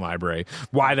to the game library.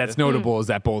 Why that's notable is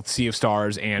that both Sea of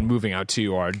Stars and Moving Out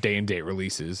 2 are day-and-date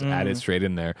releases added straight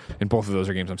in there, and both of those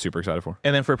are games I'm super excited for.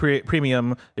 And then for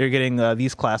premium, you're getting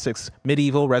these classics: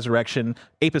 Medieval, Resurrection,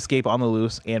 Ape Escape on the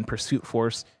Loose, and Pursuit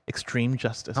Force Extreme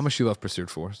Justice. How much do you love Pursuit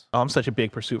Force? Oh, I'm such a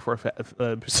big Pursuit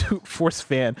Force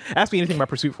fan. Ask me anything about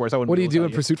Pursuit Force. I wouldn't. What do you do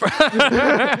in Pursuit Force? You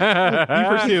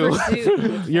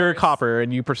pursue. You're a copper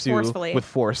and you pursue Forcefully. With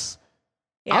force.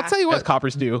 Yeah. I'll tell you what, as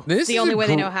coppers do. It's the only way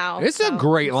they know how. It's a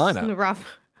great lineup. Rough.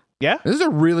 Yeah, this is a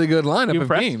really good lineup of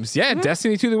impressed? games. Yeah,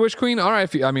 Destiny 2, The Witch Queen. All right,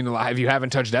 if you haven't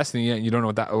touched Destiny yet, you don't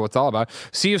know what it's all about.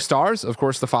 Sea of Stars, of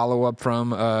course, the follow-up from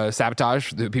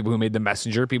Sabotage, the people who made The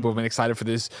Messenger. People have been excited for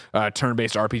this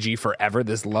turn-based RPG forever,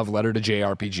 this love letter to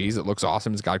JRPGs. It looks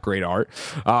awesome. It's got great art.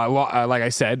 Like I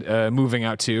said, Moving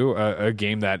Out 2, a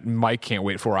game that Mike can't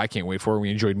wait for, I can't wait for.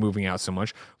 We enjoyed Moving Out so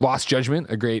much. Lost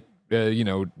Judgment, a great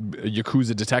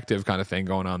Yakuza detective kind of thing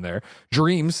going on there.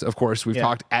 Dreams, of course, we've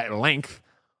talked at length.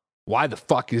 Why the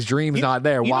fuck is Dreams not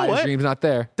there? Why is Dreams not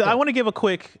there? I want to give a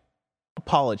quick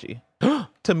apology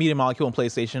to Media Molecule and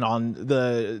PlayStation on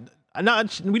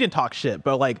we didn't talk shit,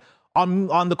 but like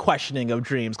on the questioning of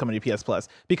Dreams coming to PS Plus,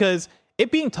 because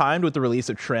it being timed with the release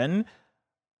of Tren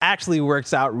actually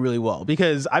works out really well,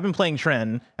 because I've been playing Tren,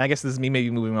 and I guess this is me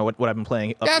maybe moving on what I've been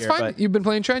playing up it's fine. You've been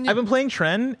playing Tren? I've been playing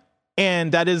Tren,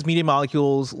 and that is Media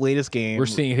Molecule's latest game. We're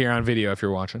seeing it here on video if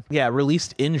you're watching. Yeah,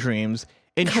 released in Dreams.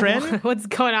 In Tren, what's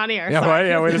going on here?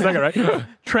 Yeah, wait a second, right?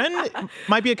 Tren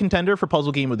might be a contender for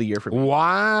Puzzle Game of the Year for me.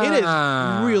 Wow. It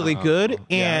is really good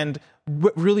and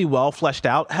really well fleshed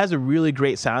out. Has a really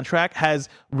great soundtrack, has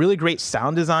really great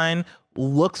sound design,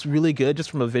 looks really good just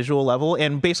from a visual level.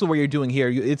 And basically what you're doing here,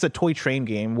 it's a toy train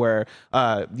game where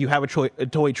you have a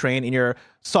toy train and you're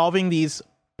solving these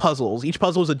puzzles. Each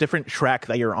puzzle is a different track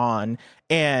that you're on.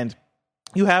 And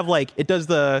you have it does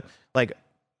the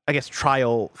I guess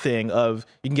trial thing of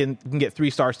you can get 3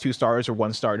 stars, 2 stars, or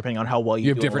 1 star depending on how well you do.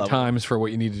 You have different times for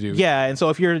what you need to do. Yeah, and so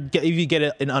if you get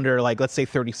it in under let's say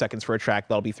 30 seconds for a track,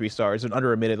 that'll be 3 stars, and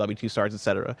under a minute that'll be 2 stars,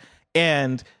 etc.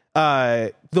 And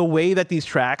the way that these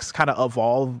tracks kind of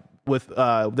evolve with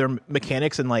their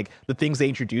mechanics and the things they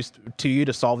introduced to you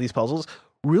to solve these puzzles,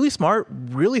 really smart,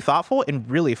 really thoughtful, and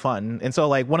really fun. And so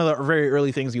one of the very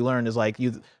early things you learn is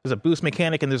there's a boost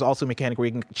mechanic, and there's also a mechanic where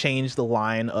you can change the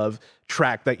line of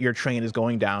track that your train is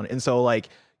going down. And so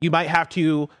you might have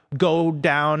to go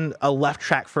down a left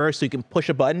track first, so you can push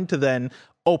a button to then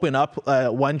open up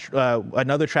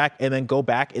another track, and then go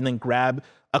back and then grab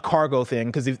a cargo thing,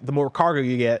 because the more cargo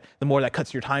you get, the more that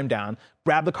cuts your time down.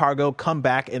 Grab the cargo, come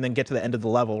back, and then get to the end of the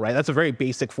level, right? That's a very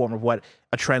basic form of what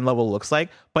a trend level looks like.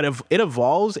 But if it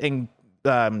evolves and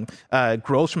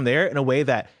grows from there in a way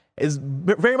that is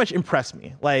very much impressed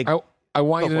me. I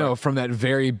want you to know, from that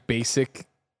very basic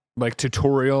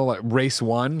tutorial, race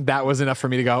 1, that was enough for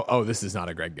me to go, oh, this is not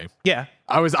a Greg game. Yeah.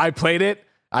 I played it.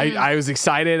 I was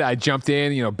excited. I jumped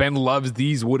in. Ben loves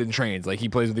these wooden trains. He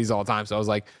plays with these all the time. So I was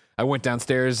I went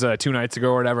downstairs 2 nights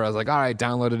ago or whatever. I was all right,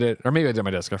 downloaded it. Or maybe I did on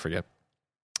my desk. I forget.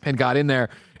 And got in there.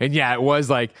 And yeah, it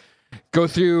was go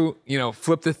through,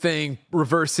 flip the thing,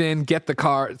 reverse in, get the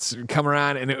carts, come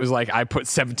around. And it was I put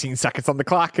 17 seconds on the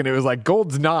clock, and it was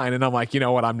gold's 9. And I'm you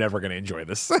know what? I'm never going to enjoy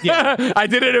this. Yeah. I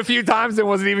did it a few times and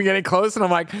wasn't even getting close. And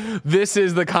I'm this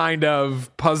is the kind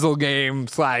of puzzle game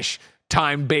 /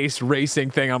 time-based racing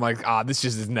thing. I'm this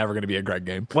just is never going to be a Greg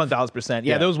game. 1,000%.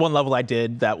 Yeah, there was one level I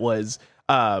did that was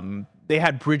they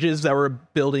had bridges that were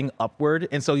building upward,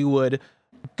 and so you would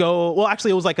go. Well,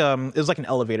 actually, it was an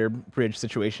elevator bridge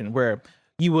situation where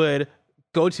you would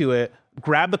go to it,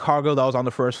 grab the cargo that was on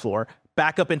the first floor,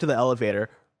 back up into the elevator,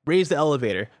 raise the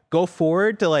elevator, go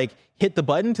forward to hit the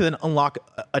button to then unlock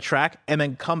a track, and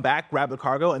then come back, grab the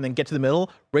cargo, and then get to the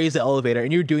middle, raise the elevator,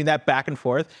 and you're doing that back and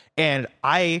forth. And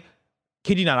I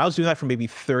kid you not, I was doing that for maybe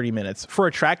 30 minutes for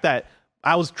a track that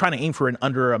I was trying to aim for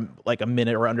under a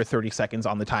minute or under 30 seconds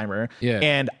on the timer. Yeah.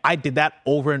 And I did that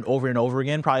over and over and over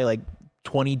again, probably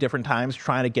 20 different times,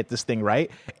 trying to get this thing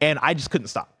right. And I just couldn't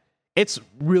stop. It's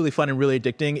really fun and really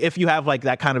addicting. If you have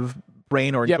that kind of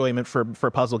brain or enjoyment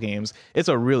for puzzle games, it's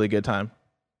a really good time.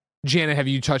 Janet, have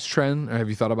you touched Tren, or have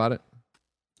you thought about it?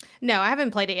 No, I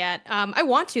haven't played it yet. I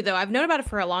want to, though. I've known about it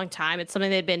for a long time. It's something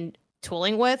they've been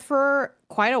tooling with for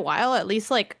quite a while, at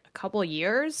least a couple of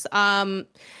years.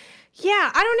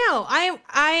 Yeah, I don't know.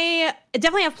 I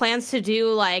definitely have plans to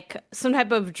do some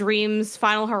type of Dreams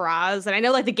Final Hurrahs, and I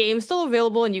know the game's still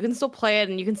available and you can still play it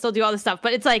and you can still do all this stuff,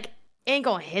 but it's ain't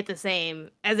gonna hit the same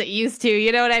as it used to.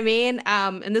 You know what I mean?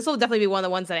 And this will definitely be one of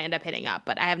the ones that I end up hitting up,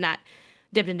 but I have not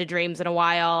dipped into Dreams in a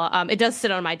while. It does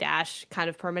sit on my dash kind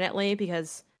of permanently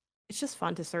because it's just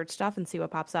fun to search stuff and see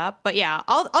what pops up. But yeah,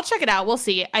 I'll check it out. We'll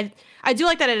see. I do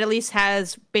like that it at least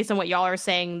has, based on what y'all are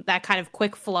saying, that kind of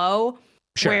quick flow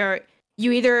where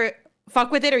you either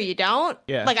fuck with it or you don't.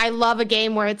 Yeah. Like I love a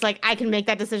game where it's like I can make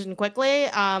that decision quickly.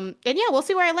 And yeah, we'll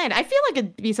see where I land. I feel like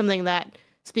it'd be something that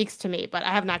speaks to me, but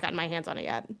I have not gotten my hands on it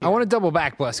yet. I want to double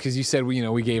back, Bless, because you said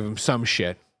we gave him some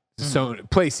shit. So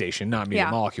PlayStation, not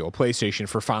Media Molecule, PlayStation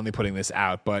for finally putting this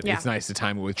out, but it's nice to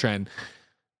time it with Trend.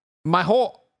 My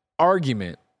whole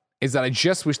argument is that I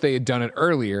just wish they had done it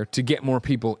earlier to get more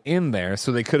people in there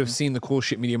so they could have seen the cool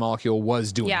shit Media Molecule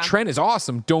was doing. Trend is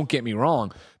awesome, don't get me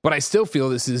wrong, but I still feel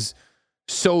this is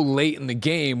so late in the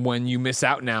game when you miss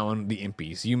out now on the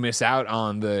impies. You miss out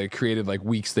on the creative like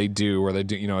weeks they do where they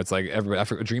do, it's like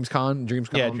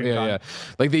DreamsCon. Yeah.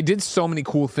 Like they did so many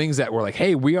cool things that were like,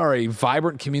 hey, we are a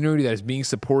vibrant community that is being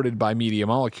supported by Media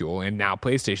Molecule. And now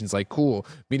PlayStation's like, cool,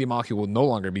 Media Molecule will no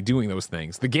longer be doing those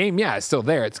things. The game, is still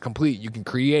there. It's complete. You can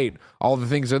create all the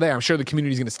things are there. I'm sure the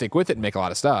community's going to stick with it and make a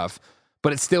lot of stuff,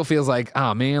 but it still feels like,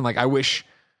 oh man, like I wish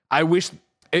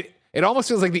it almost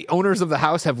feels like the owners of the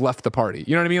house have left the party.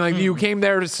 You know what I mean? Like you came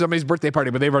there to somebody's birthday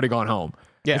party, but they've already gone home.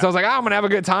 Yeah. And so I was like, I'm going to have a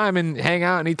good time and hang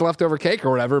out and eat the leftover cake or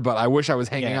whatever, but I wish I was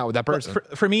hanging out with that person.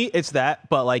 For me, it's that,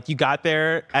 but like you got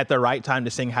there at the right time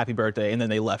to sing happy birthday and then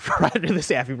they left right after this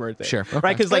happy birthday. Sure. Okay.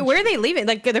 Right? Because wait, where are they leaving?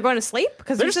 Like they're going to sleep?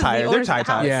 Because they're tired. They're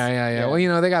tired. Yeah.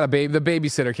 Well, they got a baby. The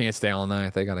babysitter can't stay all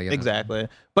night. They got to get exactly.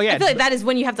 But yeah, I feel like that is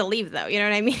when you have to leave though. You know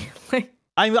what I mean?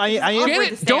 Like,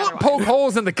 Janet, don't poke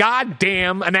holes in the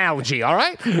goddamn analogy, all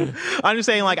right? I'm just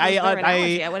saying, like,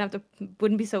 I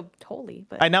wouldn't be so totally.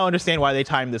 But I now understand why they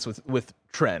timed this with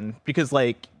Trend, because,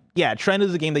 like, Trend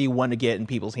is a game that you want to get in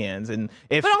people's hands,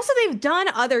 but also they've done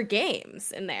other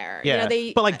games in there. Yeah,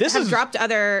 but like this have dropped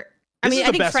other. I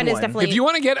think Trend is definitely. If you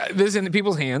want to get this in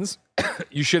people's hands,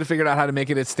 you should have figured out how to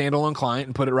make it a standalone client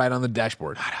and put it right on the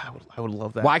dashboard. God, I would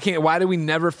love that. Why do we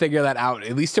never figure that out?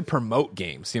 At least to promote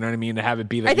games, you know what I mean? To have it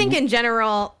be that. I think in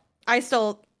general, I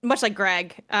still, much like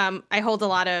Greg, I hold a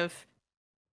lot of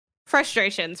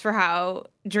frustrations for how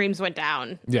Dreams went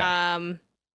down. Yeah.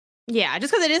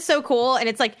 Just because it is so cool, and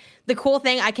it's like the cool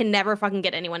thing I can never fucking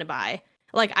get anyone to buy.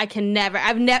 Like I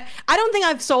don't think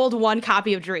I've sold one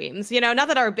copy of Dreams. Not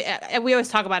that we always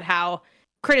talk about how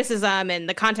criticism and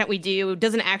the content we do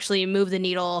doesn't actually move the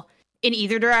needle in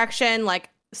either direction. Like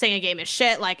saying a game is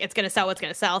shit, like it's going to sell what's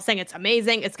going to sell. Saying it's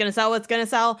amazing, it's going to sell what's going to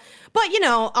sell. But,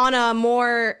 on a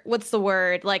more,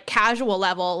 like casual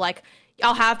level, like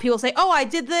I'll have people say, oh, I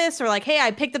did this, or like, hey, I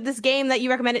picked up this game that you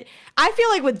recommended. I feel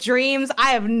like with Dreams,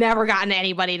 I have never gotten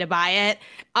anybody to buy it.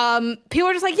 People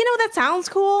are just like, that sounds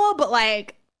cool, but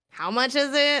like, how much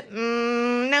is it?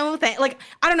 No, like,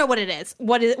 I don't know what it is,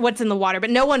 what's in the water,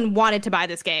 but no one wanted to buy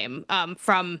this game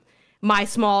from my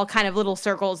small kind of little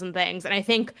circles and things. And I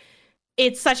think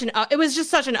it was just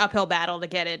such an uphill battle to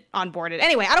get it onboarded.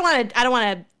 Anyway, I don't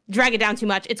want to drag it down too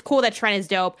much. It's cool that Trent is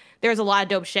dope. There's a lot of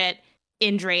dope shit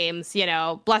in Dreams.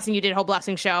 Blessing, you did a whole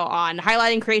Blessing show on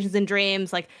highlighting creations in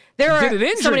Dreams. Like there are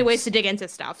so many ways to dig into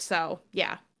stuff. So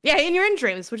yeah, and you're in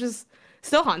Dreams, which is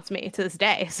still haunts me to this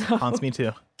day. So haunts me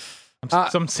too.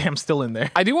 I'm still in there.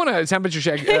 I do want to temperature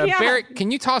check. Barrett, can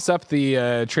you toss up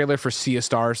the trailer for Sea of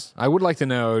Stars? I would like to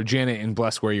know, Janet and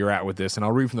Bless, where you're at with this, and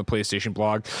I'll read from the PlayStation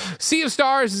blog. Sea of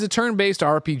Stars is a turn-based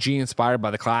RPG inspired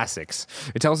by the classics.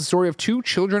 It tells the story of two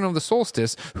children of the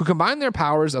solstice who combine their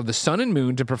powers of the sun and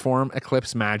moon to perform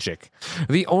eclipse magic.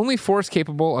 The only force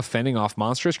capable of fending off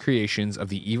monstrous creations of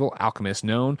the evil alchemist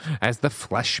known as the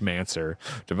Fleshmancer.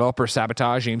 Developer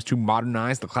Sabotage aims to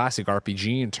modernize the classic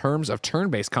RPG in terms of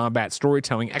turn-based combat,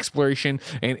 storytelling, exploration,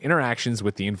 and interactions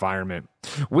with the environment,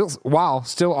 while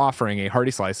still offering a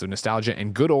hearty slice of nostalgia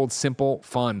and good old simple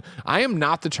fun. I am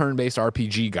not the turn-based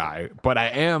RPG guy, but I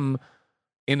am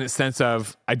in the sense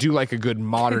of I do like a good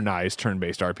modernized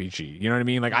turn-based RPG. You know what I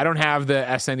mean? Like I don't have the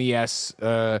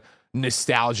SNES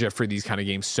nostalgia for these kind of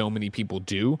games. So many people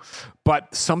do,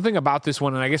 but something about this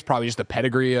one, and I guess probably just the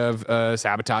pedigree of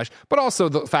Sabotage, but also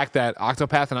the fact that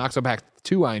Octopath and Octopath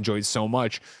 2 I enjoyed so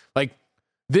much. Like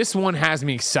this one has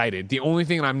me excited. The only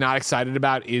thing that I'm not excited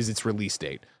about is its release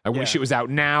date. I wish it was out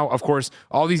now. Of course,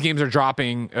 all these games are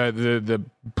dropping. The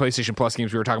PlayStation Plus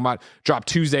games we were talking about drop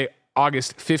Tuesday,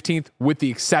 August 15th, with the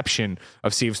exception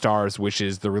of Sea of Stars, which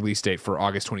is the release date for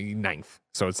August 29th.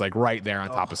 So it's like right there on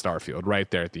top of Starfield, right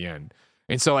there at the end.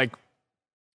 And so like,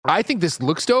 I think this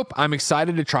looks dope. I'm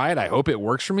excited to try it. I hope it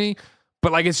works for me.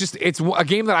 But like, it's a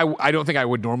game that I don't think I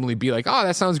would normally be like, oh,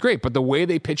 that sounds great. But the way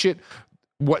they pitch it,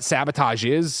 what Sabotage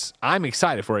is, I'm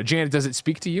excited for it. Janet, does it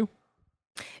speak to you?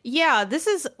 Yeah, this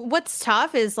is what's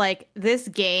tough is like this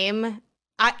game.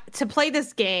 To play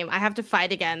this game, I have to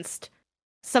fight against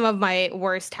some of my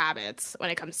worst habits when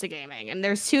it comes to gaming. And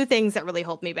there's two things that really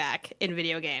hold me back in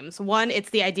video games. One, it's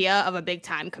the idea of a big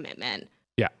time commitment.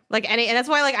 Yeah. Like and that's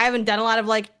why like I haven't done a lot of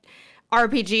like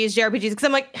RPGs, JRPGs, because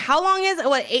I'm like, how long is it?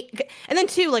 What, 8? And then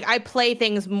two, like I play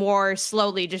things more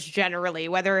slowly, just generally,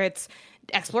 whether it's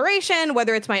exploration,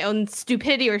 whether it's my own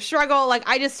stupidity or struggle, like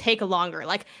I just take longer.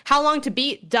 Like how long to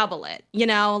beat, double it, you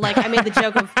know? Like I made the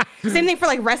joke of same thing for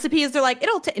like recipes. They're like,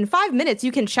 in 5 minutes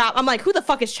you can chop. I'm like, who the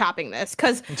fuck is chopping this?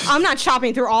 Because I'm not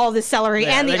chopping through all of the celery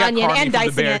and the onion and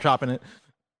dicing it. Chopping it.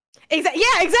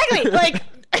 Yeah, exactly. Like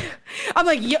I'm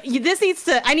like, this needs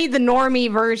to. I need the normie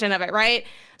version of it, right?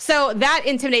 So that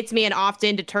intimidates me and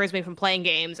often deters me from playing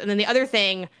games. And then the other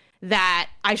thing that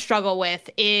I struggle with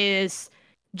is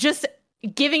just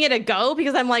giving it a go,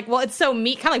 because I'm like, well, it's so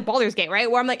meat, kind of like Baldur's Gate,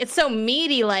 right? Where I'm like, it's so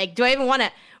meaty. Like, do I even want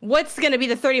to? What's going to be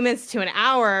the 30 minutes to an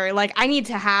hour? Like, I need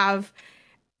to have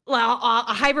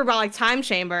a hyperbolic time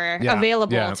chamber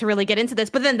available to really get into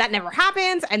this. But then that never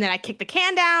happens, and then I kick the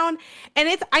can down.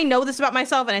 And I know this about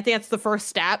myself, and I think that's the first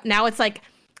step. Now it's like,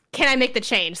 can I make the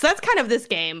change? So that's kind of this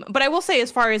game. But I will say,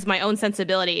 as far as my own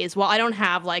sensibilities, while I don't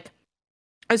have like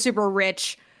a super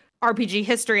rich RPG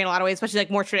history in a lot of ways, especially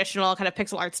like more traditional kind of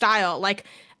pixel art style, like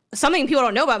something people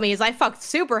don't know about me is I fucked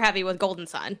super heavy with Golden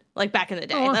Sun, like back in the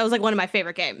day. That was like one of my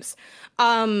favorite games.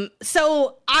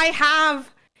 So I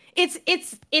have, it's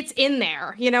in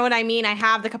there, you know what I mean? I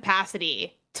have the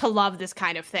capacity to love this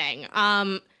kind of thing.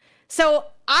 So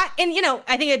I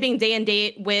think it being day and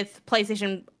date with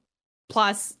PlayStation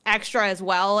Plus Extra as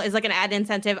well is like an added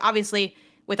incentive. Obviously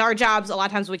with our jobs, a lot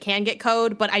of times we can get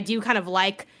code, but I do kind of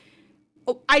like,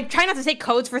 I try not to take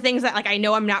codes for things that like I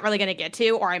know I'm not really going to get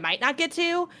to, or I might not get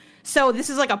to. So this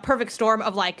is like a perfect storm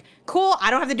of like, cool,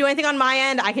 I don't have to do anything on my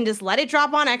end. I can just let it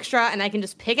drop on Extra and I can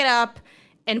just pick it up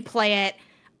and play it.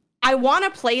 I want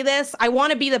to play this. I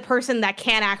want to be the person that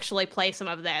can actually play some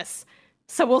of this.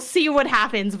 So we'll see what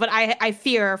happens. But I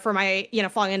fear for my,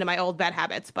 falling into my old bad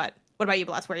habits. But what about you,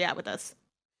 Bless? Where are you at with this?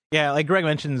 Yeah, like Greg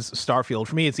mentions Starfield.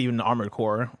 For me, it's even Armored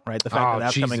Core, right? The fact that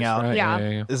that's coming out. Right.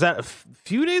 Yeah. Is that a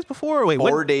few days before? Wait,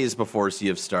 4 days before Sea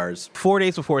of Stars. 4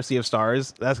 days before Sea of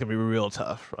Stars. That's going to be real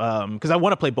tough. Because I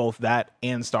want to play both that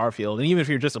and Starfield. And even if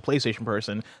you're just a PlayStation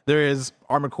person, there is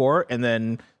Armored Core and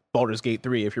then Baldur's Gate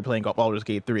 3 if you're playing Baldur's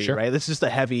Gate 3, right? This is just a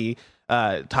heavy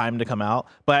time to come out.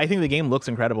 But I think the game looks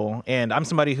incredible. And I'm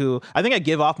somebody who, I think I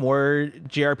give off more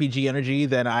JRPG energy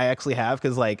than I actually have,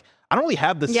 because like, I don't really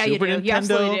have the Super Nintendo. You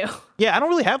absolutely do. Yeah, I don't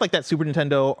really have like that Super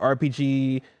Nintendo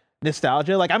RPG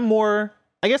nostalgia. Like I'm more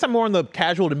on the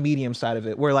casual to medium side of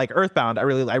it, where like Earthbound, I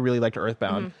really liked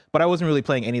Earthbound, but I wasn't really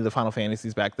playing any of the Final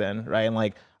Fantasies back then, right? And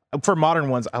like for modern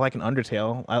ones, I like an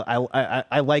Undertale.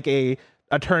 I like a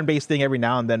turn-based thing every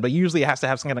now and then, but usually it has to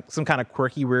have some kind of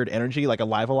quirky, weird energy, like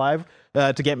Alive,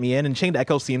 to get me in. And Chained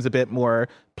Echo seems a bit more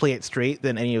play it straight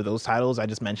than any of those titles I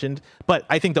just mentioned. But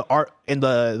I think the art and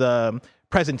the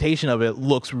presentation of it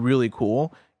looks really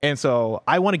cool, and so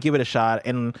I want to give it a shot.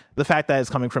 And the fact that it's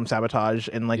coming from Sabotage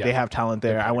and like they have talent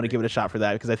there, I want to give it a shot for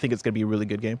that, because I think it's going to be a really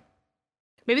good game.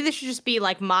 Maybe this should just be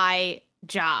like my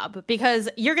job, because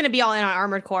you're going to be all in on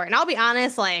Armored Core, and I'll be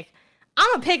honest, like I'm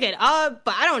gonna pick it up,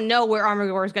 but I don't know where Armored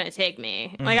Core is going to take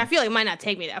me. Like I feel like it might not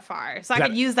take me that far, so I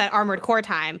could use that Armored Core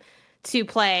time to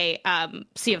play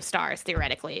Sea of Stars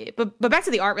theoretically. But back to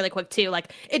the art really quick too.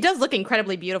 Like it does look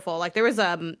incredibly beautiful. Like there was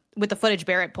with the footage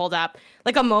Barrett pulled up,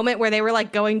 like a moment where they were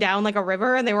like going down like a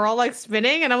river and they were all like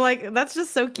spinning, and I'm like, that's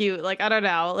just so cute. Like I don't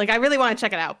know. Like I really want to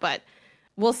check it out, but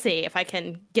we'll see if I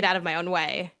can get out of my own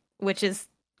way, which is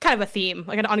kind of a theme,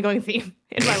 like an ongoing theme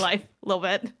in my life a little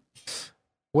bit.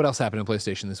 What else happened in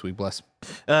PlayStation this week, Bless?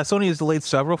 Sony has delayed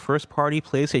several first-party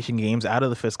PlayStation games out of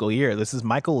the fiscal year. This is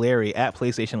Michael Larry at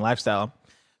PlayStation Lifestyle.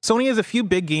 Sony has a few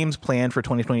big games planned for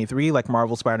 2023, like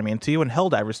Marvel Spider-Man 2 and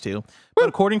Helldivers 2. But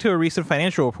according to a recent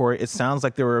financial report, it sounds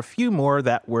like there were a few more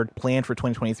that were planned for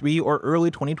 2023 or early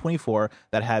 2024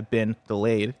 that have been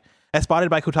delayed. As spotted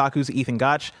by Kotaku's Ethan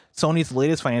Gotch, Sony's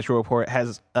latest financial report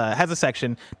has a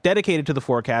section dedicated to the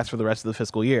forecast for the rest of the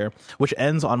fiscal year, which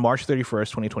ends on March 31st,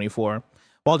 2024.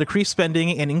 While decreased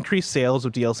spending and increased sales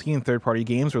of DLC and third-party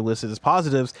games were listed as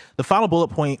positives, the final bullet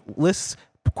point lists,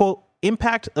 quote,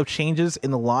 impact of changes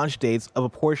in the launch dates of a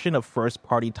portion of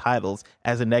first-party titles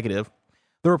as a negative.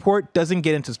 The report doesn't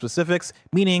get into specifics,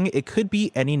 meaning it could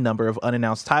be any number of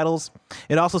unannounced titles.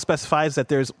 It also specifies that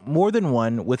there's more than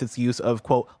one with its use of,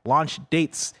 quote, launch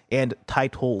dates and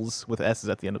titles with S's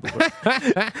at the end of the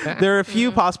word. There are a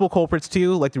few possible culprits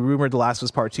too, like the rumored The Last of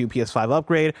Us Part 2 PS5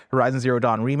 upgrade, Horizon Zero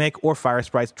Dawn remake, or Fire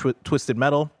Sprite's Twisted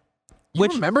Metal.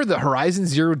 Which, remember the Horizon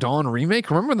Zero Dawn remake?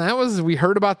 Remember when that was? We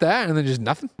heard about that and then just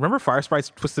nothing. Remember Fire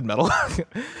Sprite's Twisted Metal?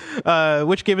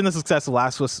 Which, given the success of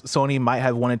Last of Us, Sony might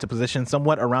have wanted to position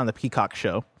somewhat around the Peacock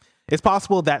show. It's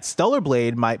possible that Stellar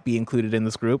Blade might be included in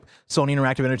this group. Sony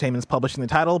Interactive Entertainment is publishing the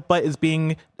title, but it is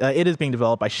being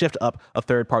developed by Shift Up, a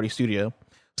third-party studio.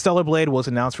 Stellar Blade was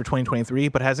announced for 2023,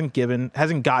 but hasn't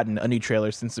gotten a new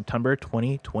trailer since September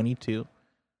 2022.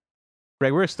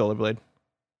 Greg, where's Stellar Blade?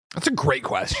 That's a great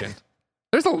question.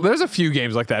 There's a few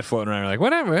games like that floating around. You're like,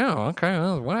 whatever, okay,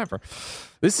 well, whatever.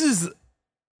 This is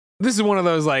one of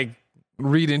those like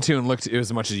read into and look to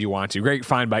as much as you want to. Great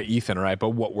find by Ethan, right? But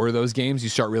what were those games? You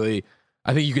start really,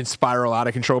 I think you can spiral out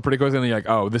of control pretty quickly, and then you're like,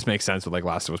 oh, this makes sense with like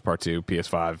Last of Us Part 2,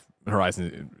 PS5,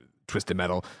 Horizon Twisted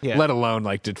Metal. Yeah. Let alone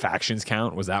like, did Factions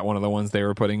count? Was that one of the ones they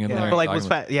were putting in there? But like,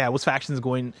 was Factions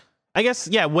going? I guess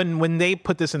when they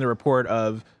put this in the report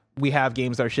of we have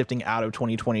games that are shifting out of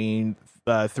 2023 /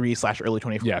 early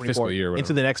 2024 fiscal year,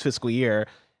 into the next fiscal year.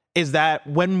 Is that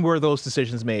when were those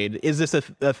decisions made? Is this an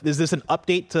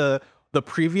update to the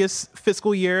previous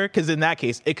fiscal year? Because in that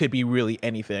case, it could be really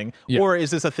anything. Yeah. Or is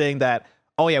this a thing that,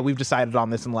 oh yeah, we've decided on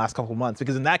this in the last couple of months?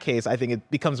 Because in that case, I think it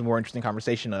becomes a more interesting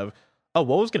conversation of, oh,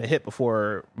 what was going to hit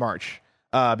before March?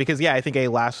 Because yeah, I think a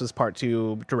Last of Us Part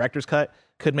 2 director's cut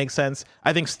could make sense.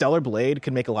 I think Stellar Blade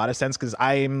could make a lot of sense because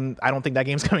I don't think that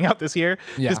game's coming out this year.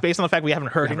 Yeah. Just based on the fact we haven't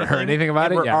heard anything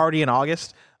about it. We're already in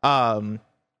August. And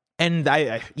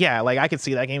I could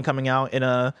see that game coming out in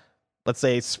a, let's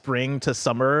say, spring to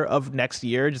summer of next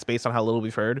year, just based on how little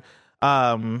we've heard.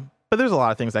 But there's a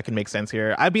lot of things that can make sense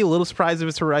here. I'd be a little surprised if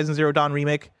it's Horizon Zero Dawn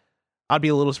remake. I'd be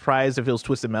a little surprised if it was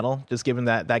Twisted Metal, just given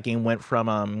that game went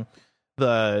from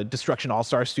the Destruction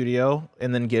All-Star Studio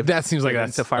and then that seems like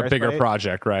that's a bigger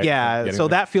project, right? Yeah, so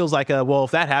that feels like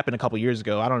if that happened a couple years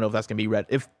ago, I don't know if that's gonna be ready.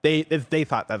 If they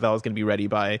thought that was gonna be ready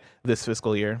by this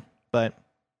fiscal year, but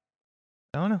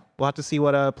I don't know. We'll have to see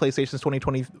what PlayStation's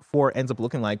 2024 ends up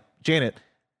looking like. Janet,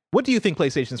 what do you think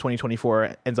PlayStation's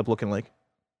 2024 ends up looking like?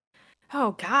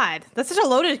 Oh God, that's such a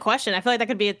loaded question. I feel like that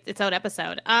could be its own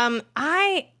episode.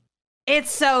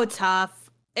 It's so tough.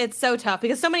 It's so tough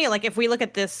because so many, like, if we look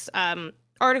at this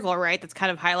article, right, that's kind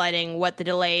of highlighting what the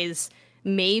delays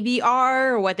maybe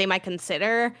are or what they might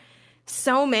consider.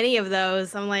 So many of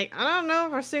those, I'm like, I don't know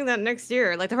if we're seeing that next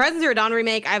year. Like the Horizon Zero Dawn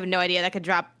remake, I have no idea. That could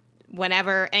drop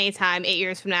whenever, anytime, 8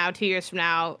 years from now, 2 years from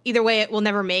now. Either way, it will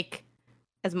never make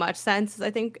as much sense as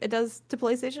I think it does to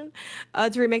PlayStation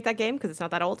to remake that game because it's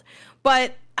not that old.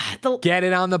 But get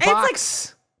it on the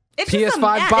box. It's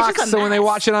PS5 box, so when they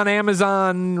watch it on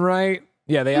Amazon, right?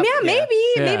 Yeah, they have. Yeah,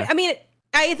 maybe. I mean,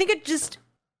 I think it just.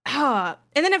 And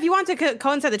then if you want to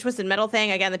coincide the Twisted Metal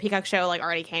thing, again, the Peacock show like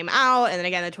already came out, and then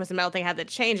again, the Twisted Metal thing had the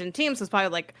change in teams, so it's probably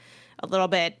like a little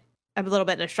bit in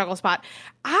a struggle spot.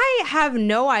 I have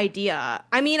no idea.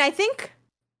 I mean, I think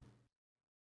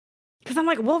because I'm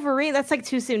like Wolverine, that's like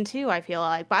too soon too. I feel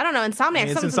like, but I don't know. Insomniac,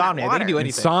 it's Insomniac. They can do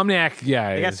anything. Insomniac,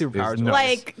 yeah, they got superpowers.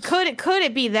 Like, could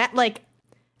it be that? Like,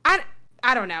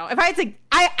 I don't know. If I had to,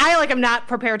 I like, I'm not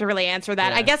prepared to really answer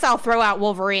that. Yeah. I guess I'll throw out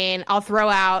Wolverine. I'll throw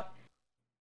out.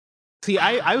 See,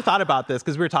 I thought about this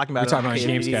because we were talking about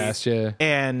Gamescast, yeah,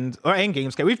 and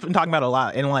Gamescast. We've been talking about it a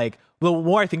lot, and like the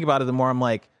more I think about it, the more I'm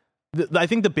like, I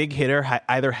think the big hitter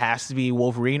either has to be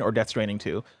Wolverine or Death Stranding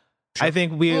 2. Sure. I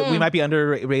think we might be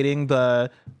underrating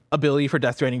the ability for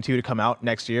Death Stranding 2 to come out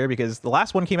next year because the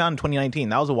last one came out in 2019.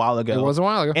 That was a while ago. It was a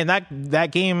while ago, and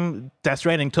that game, Death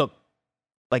Stranding, took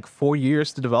like 4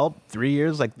 years to develop, 3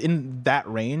 years, like in that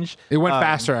range. It went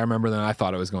faster, I remember, than I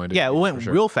thought it was going to. Yeah, it went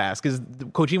real fast because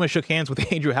Kojima shook hands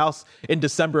with Andrew House in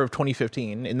December of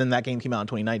 2015, and then that game came out in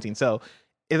 2019. So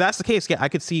if that's the case, yeah, I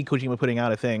could see Kojima putting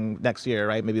out a thing next year,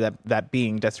 right? Maybe that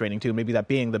being Death Stranding 2, maybe that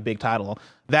being the big title.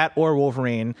 That or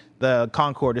Wolverine. The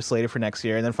Concord is slated for next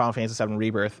year, and then Final Fantasy VII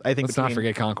Rebirth. I think Let's not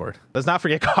forget Concord. Let's not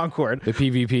forget Concord. The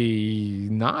PvP,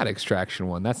 not extraction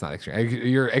one. That's not extraction.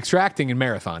 You're extracting in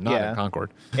Marathon, not in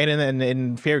Concord. And then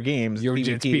in Fair Games,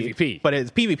 it's PvP. But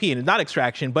it's PvP, and it's not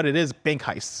extraction, but it is bank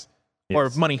heists. Or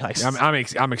money heists.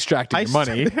 I'm extracting your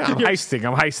money. I'm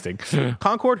heisting.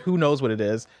 Concord, who knows what it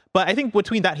is. But I think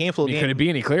between that handful of games... Couldn't it be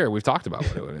any clearer? We've talked about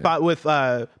what it is. But with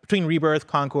between Rebirth,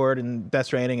 Concord, and Death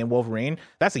Stranding, and Wolverine,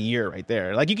 that's a year right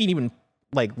there. Like, you can even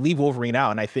like leave Wolverine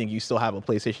out, and I think you still have a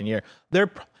PlayStation year.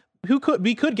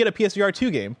 We could get a PSVR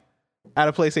 2 game out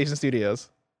of PlayStation Studios.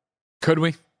 Could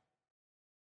we?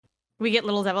 We get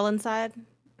Little Devil Inside.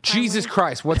 Jesus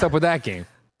Christ, what's up with that game?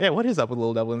 Yeah, what is up with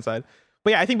Little Devil Inside?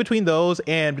 But yeah, I think between those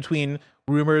and between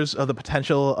rumors of the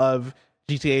potential of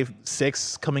GTA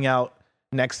 6 coming out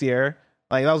next year,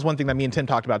 like that was one thing that me and Tim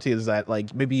talked about too, is that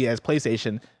like maybe as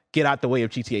PlayStation, get out the way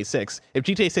of GTA 6. If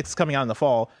GTA 6 is coming out in the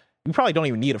fall, you probably don't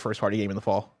even need a first-party game in the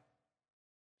fall.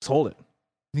 Just hold it.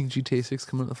 You think GTA 6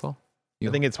 coming in the fall?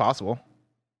 I think it's possible.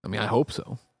 I mean, I hope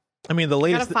so. I mean, the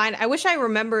latest... I wish I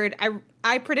remembered.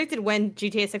 I predicted when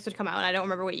GTA 6 would come out, and I don't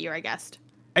remember what year I guessed.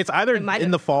 It's either in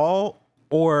the fall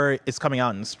or it's coming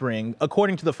out in spring,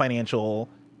 according to the financial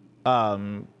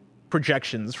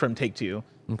projections from Take-Two.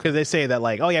 Because they say that,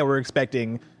 like, oh yeah, we're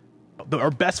expecting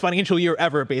our best financial year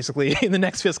ever, basically, in the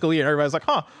next fiscal year. And everybody's like,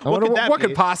 huh, what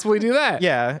could possibly do that?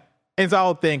 Yeah. And so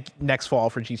I'll think next fall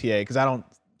for GTA, because I don't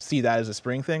see that as a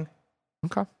spring thing.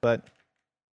 Okay. But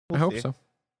I hope so.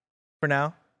 For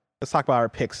now, let's talk about our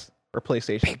picks, our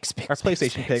PlayStation. Our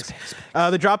PlayStation picks.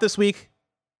 The drop this week,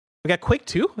 we got Quake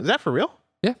 2. Is that for real?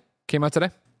 Yeah. Came out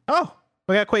today. Oh,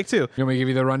 we got Quake 2. You want me to give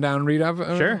you the rundown read of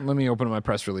it? Sure. Let me open my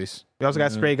press release. We also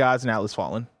got Stray Gods and Atlas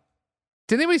Fallen.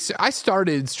 I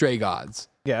started Stray Gods.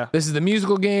 Yeah. This is the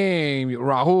musical game.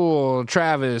 Rahul,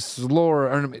 Travis,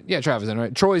 Laura. Travis in it,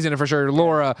 right? Troy's in it for sure.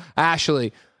 Laura,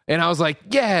 Ashley. And I was like,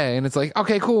 yeah. And it's like,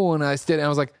 okay, cool. And I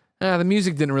was like, the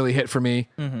music didn't really hit for me.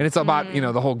 Mm-hmm. And it's about,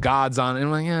 the whole gods on it.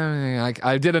 And I'm like,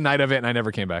 I did a night of it and I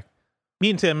never came back. Me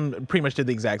and Tim pretty much did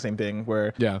the exact same thing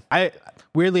where I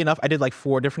weirdly enough, I did like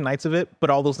 4 different nights of it,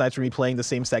 but all those nights were me playing the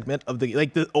same segment of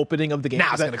the opening of the game.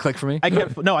 Now it's going to click for me. I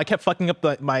kept fucking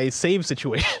up my save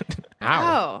situation.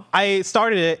 Ow. I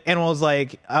started it and was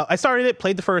like,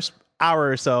 played the first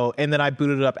hour or so, and then I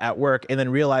booted it up at work and then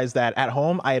realized that at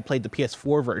home I had played the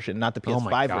PS4 version, not the PS5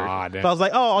 version. So I was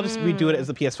like, I'll just redo it as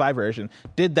the PS5 version.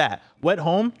 Did that. Went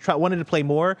home, wanted to play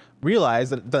more,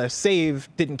 realized that the save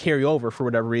didn't carry over for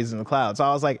whatever reason in the cloud. So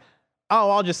I was like,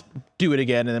 I'll just do it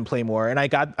again and then play more. And I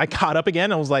caught up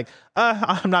again and was like,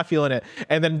 I'm not feeling it.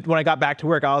 And then when I got back to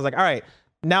work, I was like, all right,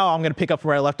 now I'm going to pick up from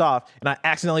where I left off. And I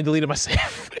accidentally deleted my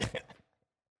save.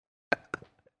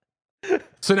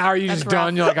 So now are you just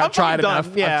done? You're like, I've tried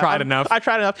enough. Yeah, I've tried enough. I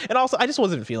tried enough. And also, I just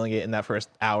wasn't feeling it in that first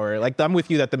hour. Like, I'm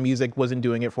with you that the music wasn't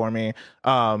doing it for me.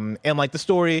 And like the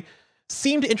story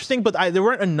seemed interesting, but there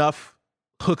weren't enough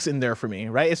hooks in there for me,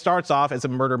 right? It starts off as a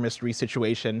murder mystery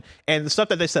situation. And the stuff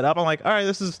that they set up, I'm like, all right,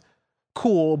 this is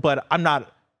cool, but I'm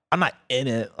not in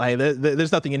it. Like,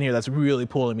 there's nothing in here that's really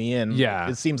pulling me in. Yeah.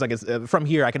 It seems like it's from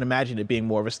here, I can imagine it being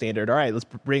more of a standard. All right, let's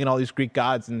bring in all these Greek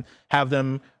gods and have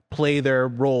them play their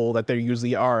role that they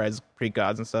usually are as Greek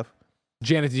gods and stuff.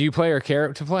 Janet, do you play or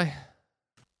care to play?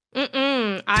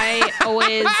 I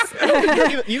always...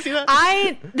 You see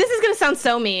that? This is going to sound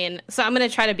so mean, so I'm going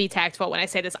to try to be tactful when I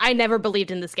say this. I never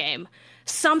believed in this game.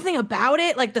 Something about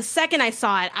it, like the second I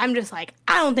saw it, I'm just like,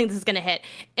 I don't think this is going to hit.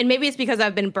 And maybe it's because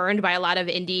I've been burned by a lot of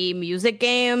indie music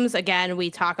games. Again, we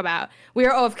talk about We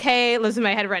Are OFK, lives in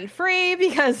my head rent-free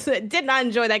because I did not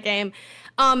enjoy that game.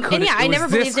 I never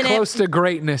believed in it. Close to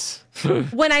greatness.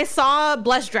 When I saw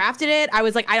Bless drafted it, I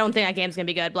was like, I don't think that game's gonna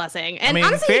be good, Blessing. And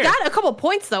honestly, he got a couple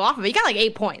points though off of it. He got like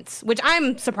 8 points, which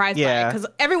I'm surprised by because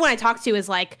everyone I talked to is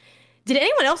like, did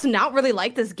anyone else not really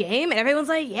like this game? And everyone's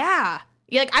like, yeah.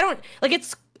 Like, I don't like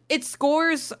its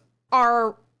scores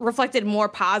are reflected more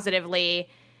positively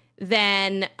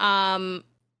than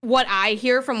what I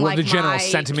hear from like the general my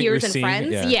sentiment peers you're and seeing.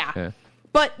 friends. Yeah.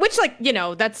 But, which, like,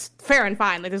 that's fair and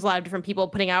fine. Like, there's a lot of different people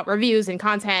putting out reviews and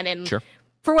content. And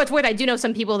for what's worth, I do know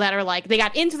some people that are, like, they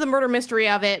got into the murder mystery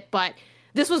of it. But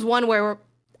this was one where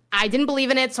I didn't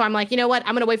believe in it. So I'm like, you know what?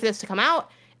 I'm going to wait for this to come out.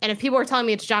 And if people are telling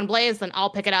me it's John Blaze, then I'll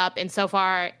pick it up. And so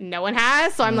far, no one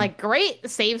has. So I'm like, great,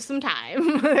 save some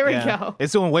time. There we go.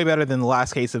 It's doing way better than the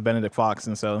last case of Benedict Fox.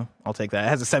 And so I'll take that. It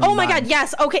has a 79. Oh my God,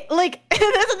 yes. Okay, like,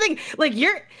 that's the thing. Like,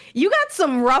 you got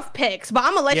some rough picks, but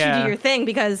I'm going to let you do your thing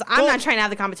because I'm not trying to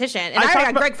have the competition. And I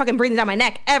already got Greg fucking breathing down my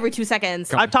neck every 2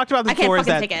 seconds. I've talked about this before. I can't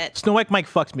fucking take it. Snow White Mike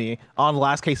fucked me on the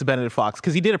last case of Benedict Fox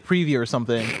because he did a preview or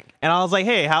something. And I was like,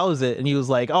 hey, how is it? And he was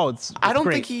like, oh, it's I don't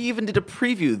great. think he even did a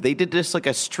preview. They did just like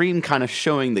a stream kind of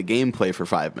showing the gameplay for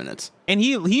 5 minutes. And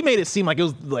he made it seem like it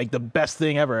was like the best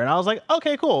thing ever. And I was like,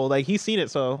 okay, cool. Like, he's seen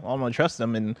it, so I'm going to trust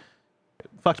him. And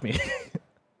fucked me.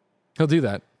 He'll do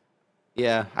that.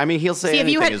 Yeah. I mean, he'll say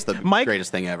anything is the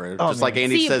greatest thing ever. Just like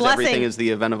Andy says, everything is the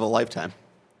event of a lifetime.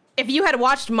 If you had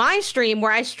watched my stream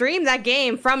where I streamed that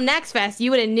game from Next Fest,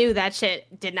 you would have knew that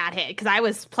shit did not hit. Because I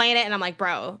was playing it and I'm like,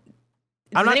 bro,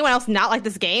 does anyone else not like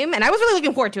this game? And I was really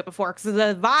looking forward to it before because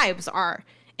the vibes are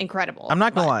incredible. I'm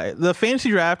not going to lie. The fantasy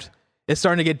draft is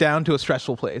starting to get down to a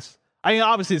stressful place. I mean,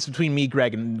 obviously, it's between me,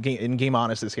 Greg, and Game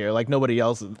Honest this here. Like, nobody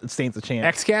else stands a chance.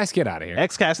 XCast, get out of here.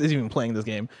 XCast isn't even playing this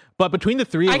game. But between the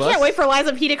three of us... I can't wait for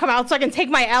Liza P to come out so I can take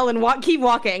my L and keep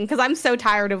walking, because I'm so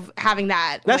tired of having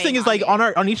that. That thing is, like,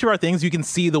 on each of our things, you can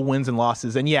see the wins and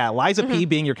losses. And yeah, Liza P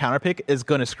being your counter pick is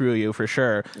going to screw you for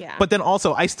sure. Yeah. But then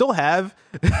also, I still have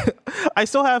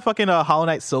fucking Hollow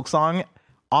Knight Silksong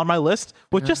on my list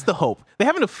with just the hope. They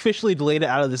haven't officially delayed it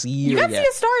out of this year yet. You got Sea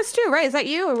of Stars too, right? Is that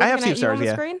you? I have Sea of Stars,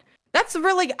 yeah. Screen? That's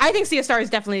really... I think Sea of Stars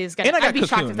definitely is going to... I'd be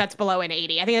shocked if that's below an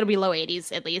 80. I think it'll be low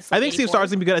 80s at least. Like I think 84. Sea of Stars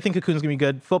is going to be good. I think Cocoon's going to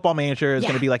be good. Football Manager is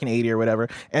going to be like an 80 or whatever.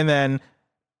 And then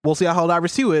we'll see how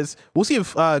Helldivers 2 is. We'll see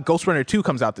if Ghost Runner 2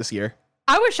 comes out this year.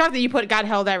 I was shocked that you put God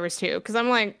Helldivers 2, because I'm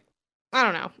like, I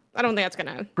don't know. I don't think that's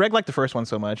going to... Greg liked the first one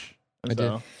so much. I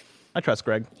did. I trust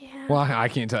Greg. Yeah. Well, I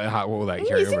can't tell you what will that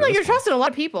carry. You seem like you're trusting a lot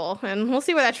of people, and we'll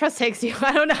see where that trust takes you.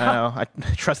 I don't know. I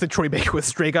trusted Troy Baker with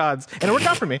Stray Gods, and it worked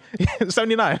out for me.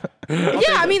 79. Yeah,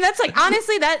 I mean, that's like,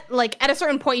 honestly, that, like, at a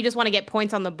certain point, you just want to get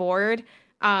points on the board.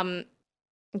 Yeah,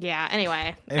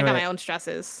 anyway, I got my own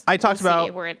stresses. I talked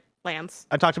about where it lands.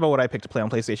 I talked about what I picked to play on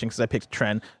PlayStation, because I picked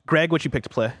Tren. Greg, what you picked to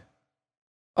play?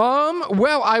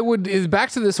 Well, is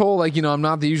back to this whole, like, I'm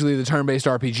not usually the turn-based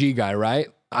RPG guy, right?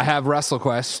 I have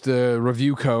WrestleQuest, the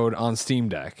review code on Steam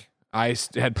Deck. I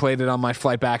had played it on my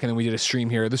flight back, and then we did a stream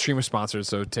here. The stream was sponsored,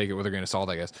 so take it with a grain of salt,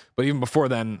 I guess. But even before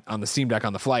then, on the Steam Deck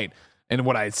on the flight, and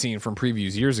what I had seen from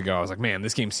previews years ago, I was like, man,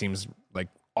 this game seems like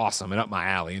awesome and up my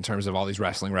alley in terms of all these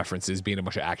wrestling references, being a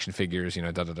bunch of action figures,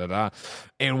 da-da-da-da.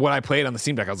 And what I played on the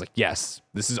Steam Deck, I was like, yes,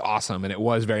 this is awesome. And it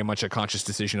was very much a conscious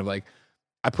decision of, like,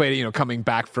 I played it, coming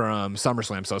back from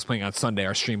SummerSlam, so I was playing on Sunday.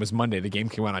 Our stream was Monday. The game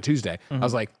came out on Tuesday. I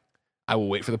was like, I will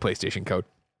wait for the PlayStation code.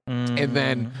 And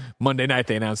then Monday night,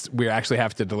 they announced we actually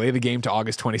have to delay the game to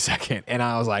August 22nd. And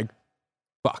I was like,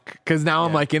 fuck. Because now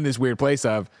I'm like in this weird place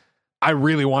of, I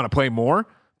really want to play more,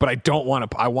 but I don't want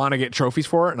to. I want to get trophies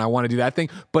for it, and I want to do that thing.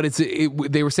 But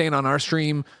they were saying on our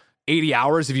stream, 80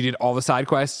 hours if you did all the side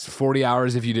quests, 40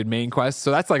 hours if you did main quests.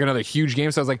 So that's like another huge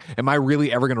game. So I was like, am I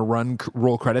really ever going to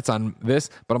roll credits on this?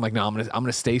 But I'm like, no, I'm going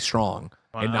to stay strong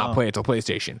and not play it till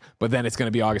PlayStation. But then it's going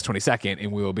to be August 22nd,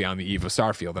 and we will be on the eve of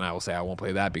Starfield, and I will say I won't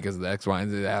play that because of the X, Y,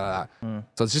 and Z.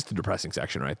 So it's just a depressing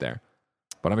section right there.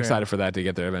 But I'm excited for that to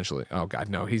get there eventually. Oh, God,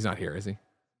 no, he's not here, is he?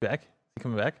 Back? Is he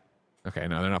coming back? Okay,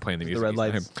 no, they're not playing the music. The red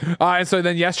lights. And so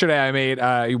then yesterday I made,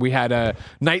 we had a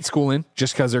night school in,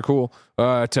 just because they're cool,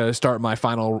 to start my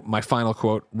final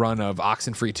quote run of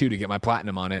Oxenfree 2 to get my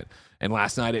platinum on it. And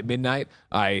last night at midnight,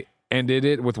 I ended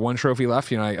it with one trophy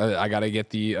left. I got to get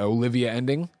the Olivia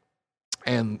ending.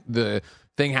 And the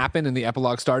thing happened and the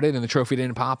epilogue started and the trophy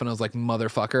didn't pop. And I was like,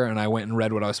 motherfucker. And I went and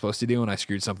read what I was supposed to do and I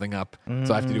screwed something up.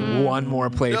 So I have to do one more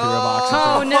playthrough of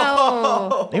Oxenfree.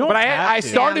 Oh, no. But I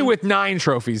started with 9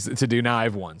 trophies to do. Now I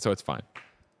have 1, so it's fine.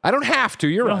 I don't have to.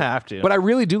 You're right. You don't have to. But I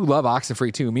really do love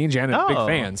Oxenfree 2. Me and Janet are big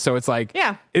fans. So it's like,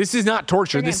 this is not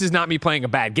torture. This is not me playing a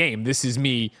bad game. This is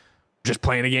me just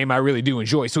playing a game I really do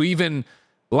enjoy. So even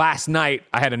last night,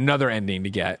 I had another ending to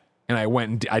get. And I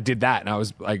went and I did that. And I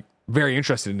was like, very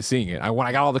interested in seeing it. When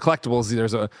I got all the collectibles,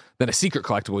 there's then a secret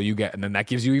collectible you get, and then that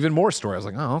gives you even more story. I was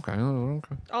like, oh,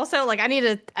 okay. Also, like, I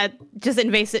need a just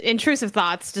intrusive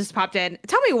thoughts just popped in.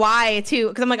 Tell me why too,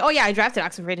 because I'm like, oh yeah, I drafted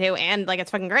Oxenfree 2, and like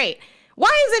it's fucking great.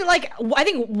 Why is it like I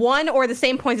think one or the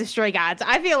same points as Stray Gods?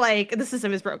 I feel like the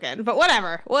system is broken, but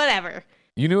whatever.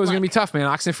 You knew it was going to be tough, man.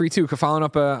 Oxenfree 2, following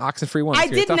up Oxenfree 1. I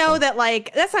did know that,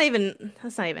 like, that's not even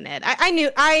it.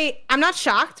 I'm not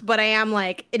shocked, but I am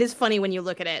like, it is funny when you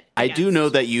look at it. I do know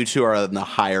that you two are on the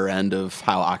higher end of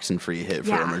how Oxenfree hit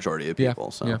for a majority of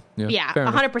people. Yeah,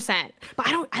 100%. But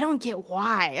I don't get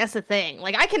why. That's the thing.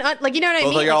 Like, I can, like, you know what I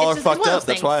mean? Like, y'all are fucked up.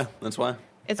 That's why.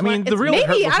 The real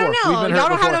maybe I don't know. Y'all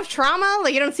don't have enough trauma.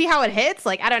 Like, you don't see how it hits.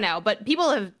 Like, I don't know. But people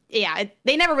have,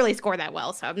 they never really score that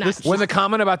well. So I'm not. When the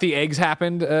comment about the eggs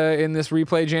happened in this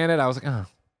replay, Janet, I was like, oh,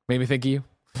 made me think of you.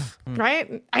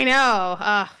 Right? I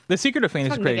know. The secret of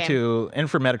Fantasy Critic too, and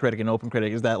for Metacritic and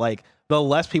OpenCritic, is that like the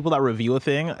less people that review a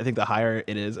thing, I think the higher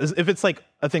it is. If it's like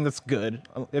a thing that's good,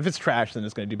 if it's trash, then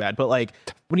it's going to do bad. But like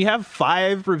when you have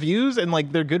 5 reviews and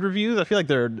like they're good reviews, I feel like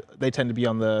they tend to be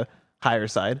on the higher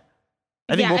side.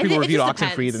 I think more people reviewed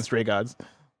Oxenfree than Stray Gods.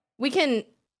 We can,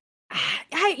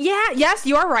 yes,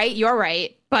 you're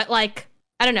right. But like,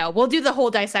 I don't know. We'll do the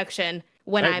whole dissection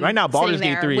when I'm right now. Baldur's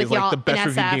Gate 3 is like the best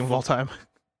reviewed game of all time.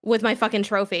 With my fucking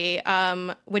trophy,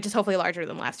 which is hopefully larger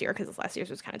than last year because last year's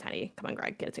was kind of tiny. Come on,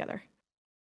 Greg, get it together.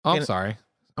 Oh, I'm sorry.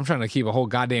 I'm trying to keep a whole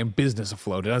goddamn business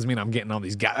afloat. It doesn't mean I'm getting all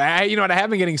these guys. You know what? I have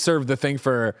been getting served the thing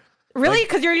for Really?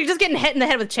 Because you're just getting hit in the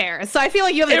head with chairs. So I feel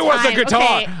like you have the time. It was a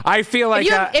guitar. Okay. I feel like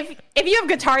if you have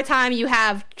guitar time, you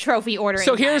have trophy ordering.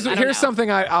 So here's time.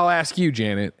 something I'll ask you,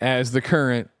 Janet, as the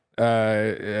current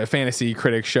fantasy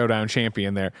critic showdown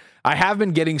champion there. I have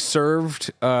been getting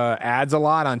served ads a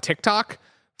lot on TikTok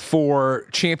for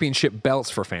championship belts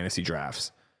for fantasy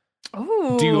drafts.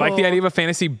 Ooh. Do you like the idea of a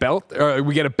fantasy belt? Or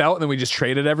we get a belt and then we just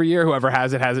trade it every year? Whoever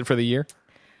has it for the year?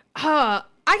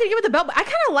 I could give it the belt, but I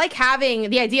kind of like having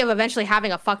the idea of eventually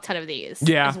having a fuck ton of these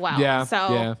as well. Yeah,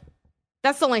 so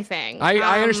that's the only thing.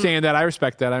 I understand that. I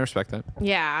respect that.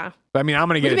 Yeah. But I mean, I'm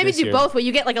going to get it maybe this do year. both, where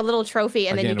you get like a little trophy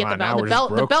and then you get the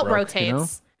belt. The belt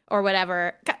rotates or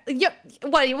whatever. Yep.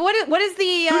 What is the... Who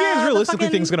do you guys realistically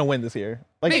think is going to win this year?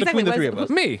 Like between the three of us.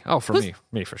 Me. Oh, for me.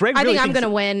 Me for sure. I think I'm going to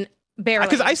win barely.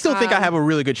 Because I still think I have a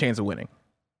really good chance of winning.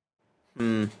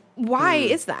 Why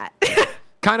is that?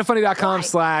 Kindoffunny.com/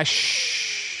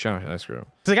 oh, that's true.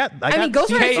 I mean,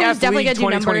 Ghost Rider is definitely going to do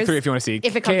numbers. 2023 if you want to see.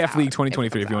 If it comes KF out. League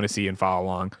 2023 if you want to see and follow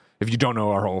along. If you don't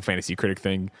know our whole fantasy critic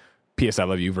thing, PS I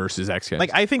Love You versus X.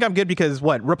 Like, I think I'm good because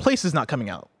Replace is not coming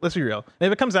out. Let's be real. And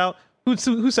if it comes out, who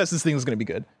says this thing is going to be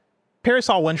good? Paris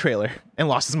saw one trailer and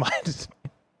lost his mind.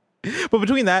 But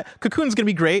between that, Cocoon's going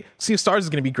to be great. Sea of Stars is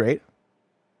going to be great.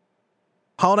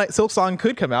 Hollow Knight Silk Song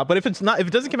could come out, but if it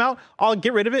doesn't come out, I'll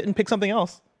get rid of it and pick something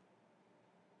else.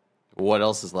 What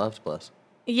else is left, plus?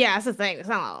 Yeah, that's the thing. There's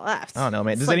not a lot left. I don't know,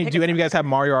 man. Do any of you guys have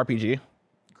Mario RPG?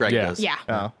 Greg does. Yeah.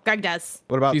 Oh. Greg does.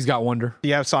 What about? He's got Wonder. Do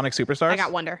you have Sonic Superstars? I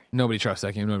got Wonder. Nobody trusts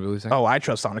that game. Nobody believes that game. Oh, I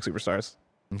trust Sonic Superstars.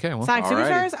 Okay, well. Sonic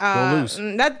Superstars? Go lose.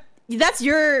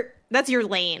 That's your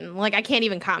lane. Like, I can't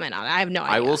even comment on it. I have no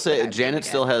idea. I will say Janet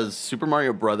still has Super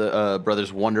Mario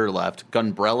Brothers Wonder left,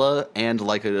 Gunbrella, and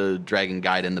Like a Dragon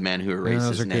Gaiden, The Man Who Erased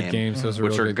His Name. Those are good games. Those are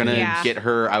which real are good going to games. get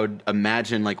her, I would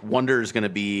imagine, like, Wonder is going to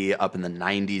be up in the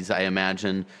 90s, I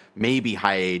imagine. Maybe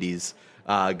high 80s.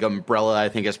 Gunbrella, I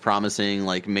think, is promising,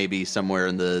 like, maybe somewhere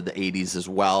in the 80s as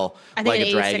well. I think like an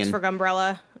 86 Dragon. for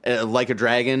Gunbrella. Like a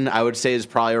Dragon, I would say, is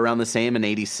probably around the same in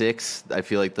 86. I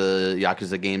feel like the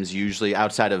Yakuza games usually,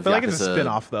 outside of But Yakuza... like it's a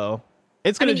spin-off, though.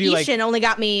 It's going to do Ishin only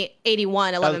got me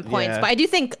 81, 11 points. yeah. But I do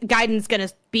think Gaiden's going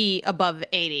to be above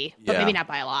 80. But maybe not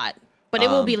by a lot. But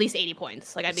it will be at least 80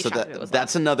 points. Like, I'd be shocked if it was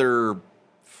that's another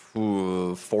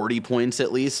 40 points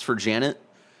at least for Janet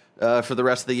for the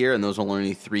rest of the year. And those are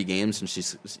only 3 games.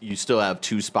 And you still have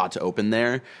 2 spots open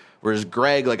there. Whereas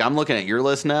Greg, like, I'm looking at your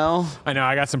list now. I know,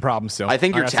 I got some problems still. I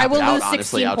think you're tapped will out, lose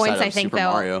honestly, 16 outside points, of I think, Super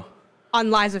though. Mario.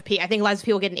 on Lies of P. I think Lies of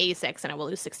P will get an 86, and I will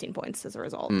lose 16 points as a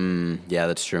result. Yeah,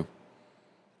 that's true.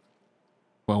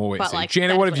 Well, we'll wait and But, see. like, Janet,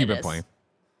 that's what have what you it been is. playing?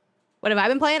 What have I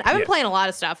been playing? I've been playing a lot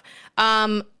of stuff.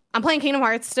 I'm playing Kingdom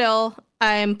Hearts still.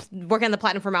 I'm working on the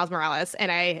platinum for Miles Morales,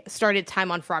 and I started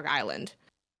time on Frog Island.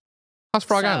 How's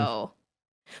Frog Island?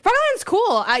 Frog Island's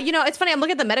cool. It's funny. I'm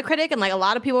looking at the Metacritic, and like a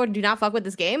lot of people do not fuck with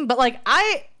this game. But like,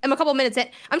 I am a couple minutes in.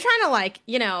 I'm trying to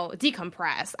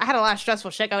decompress. I had a lot of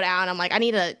stressful shit go down. I'm like, I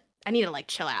need to like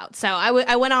chill out. So I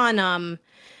went on.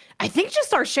 I think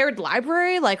just our shared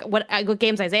library, like what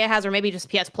games Isaiah has, or maybe just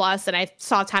PS Plus, and I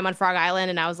saw Time on Frog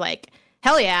Island, and I was like,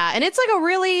 hell yeah! And it's like a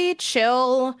really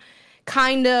chill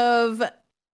kind of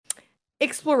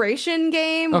exploration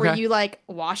game where you like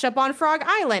wash up on Frog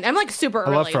Island. I'm like super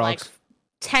early, I love frogs. like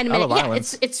 10 minutes. Yeah,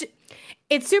 islands.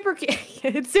 it's super cute.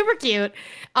 It's super cute.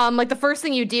 Like the first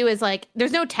thing you do is like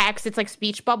there's no text. It's like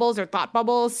speech bubbles or thought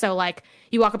bubbles. So like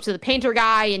you walk up to the painter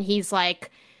guy and he's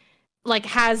like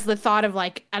has the thought of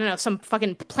like, I don't know, some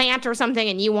fucking plant or something,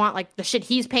 and you want like the shit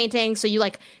he's painting. So you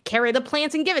like carry the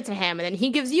plants and give it to him, and then he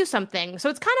gives you something.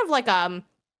 So it's kind of like a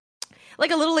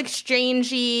little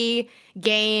exchangey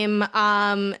game.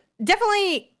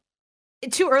 Definitely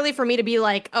too early for me to be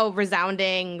like, oh,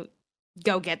 resounding,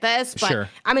 go get this. But Sure.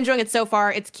 I'm enjoying it so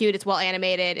far. It's cute. It's well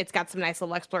animated. It's got some nice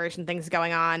little exploration things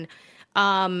going on.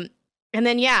 And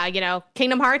then,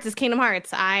 Kingdom Hearts is Kingdom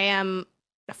Hearts. I am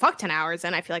a fuck 10 hours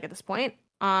in, I feel like, at this point.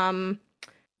 I've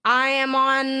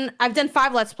done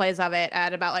 5 Let's Plays of it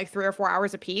at about like 3 or 4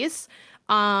 hours a piece.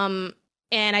 And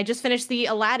I just finished the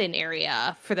Aladdin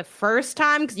area for the first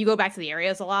time, because you go back to the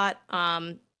areas a lot.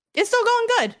 It's still going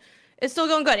good.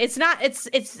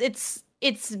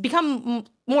 It's become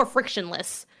more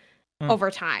frictionless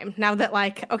over time. Now that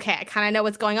like, okay, I kind of know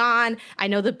what's going on. I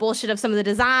know the bullshit of some of the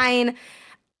design.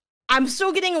 I'm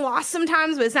still getting lost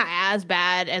sometimes, but it's not as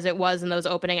bad as it was in those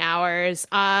opening hours.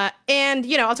 And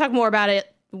I'll talk more about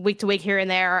it week to week here and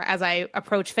there as I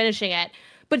approach finishing it.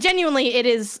 But genuinely, it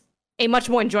is a much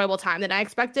more enjoyable time than I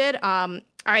expected. I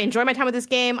enjoy my time with this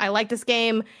game. I like this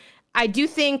game. I do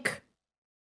think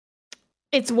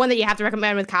it's one that you have to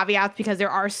recommend with caveats, because there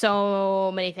are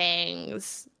so many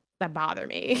things that bother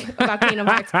me about Kingdom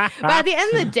Hearts. But at the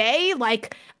end of the day,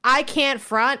 like, I can't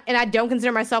front, and I don't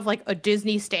consider myself like a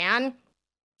Disney stan.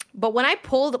 But when I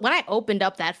opened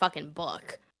up that fucking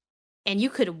book, and you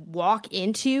could walk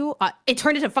into, it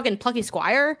turned into fucking Plucky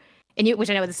Squire. And which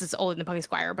I know this is older than Plucky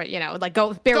Squire, but like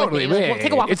go bear totally, with me. Like,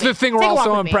 take a walk. It's the thing we're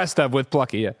also impressed of with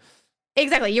Plucky. Yeah,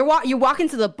 exactly. You walk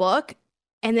into the book,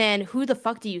 and then who the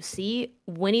fuck do you see?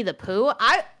 Winnie the Pooh.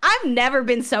 I've never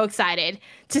been so excited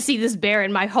to see this bear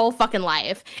in my whole fucking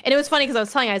life. And it was funny because I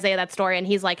was telling Isaiah that story, and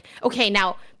he's like, "Okay,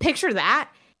 now picture that,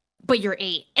 but you're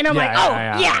 8." And I'm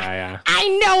yeah.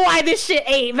 I know why this shit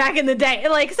 8 back in the day.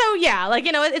 Like, so yeah, like,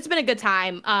 it's been a good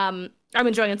time. I'm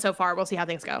enjoying it so far. We'll see how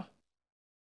things go.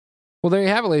 Well, there you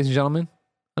have it, ladies and gentlemen.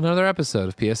 Another episode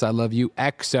of PS I Love You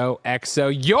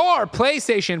XOXO, your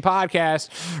PlayStation podcast.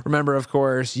 Remember, of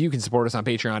course, you can support us on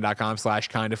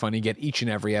patreon.com/kindafunny. Get each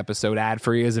and every episode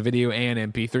ad-free as a video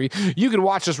and MP3. You can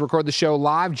watch us record the show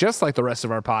live, just like the rest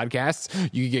of our podcasts.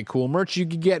 You can get cool merch. You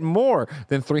can get more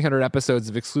than 300 episodes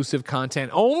of exclusive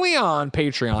content only on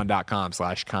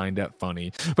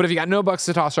patreon.com/kindafunny. But if you got no bucks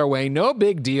to toss our way, no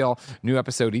big deal. New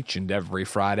episode each and every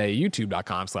Friday.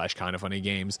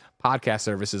 YouTube.com/kindafunnygames. Podcast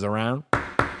services around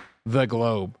the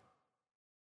globe.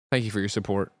 Thank you for your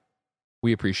support.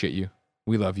 We appreciate you.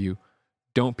 We love you.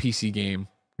 Don't PC game,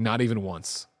 not even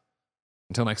once.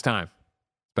 Until next time,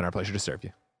 it's been our pleasure to serve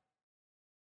you.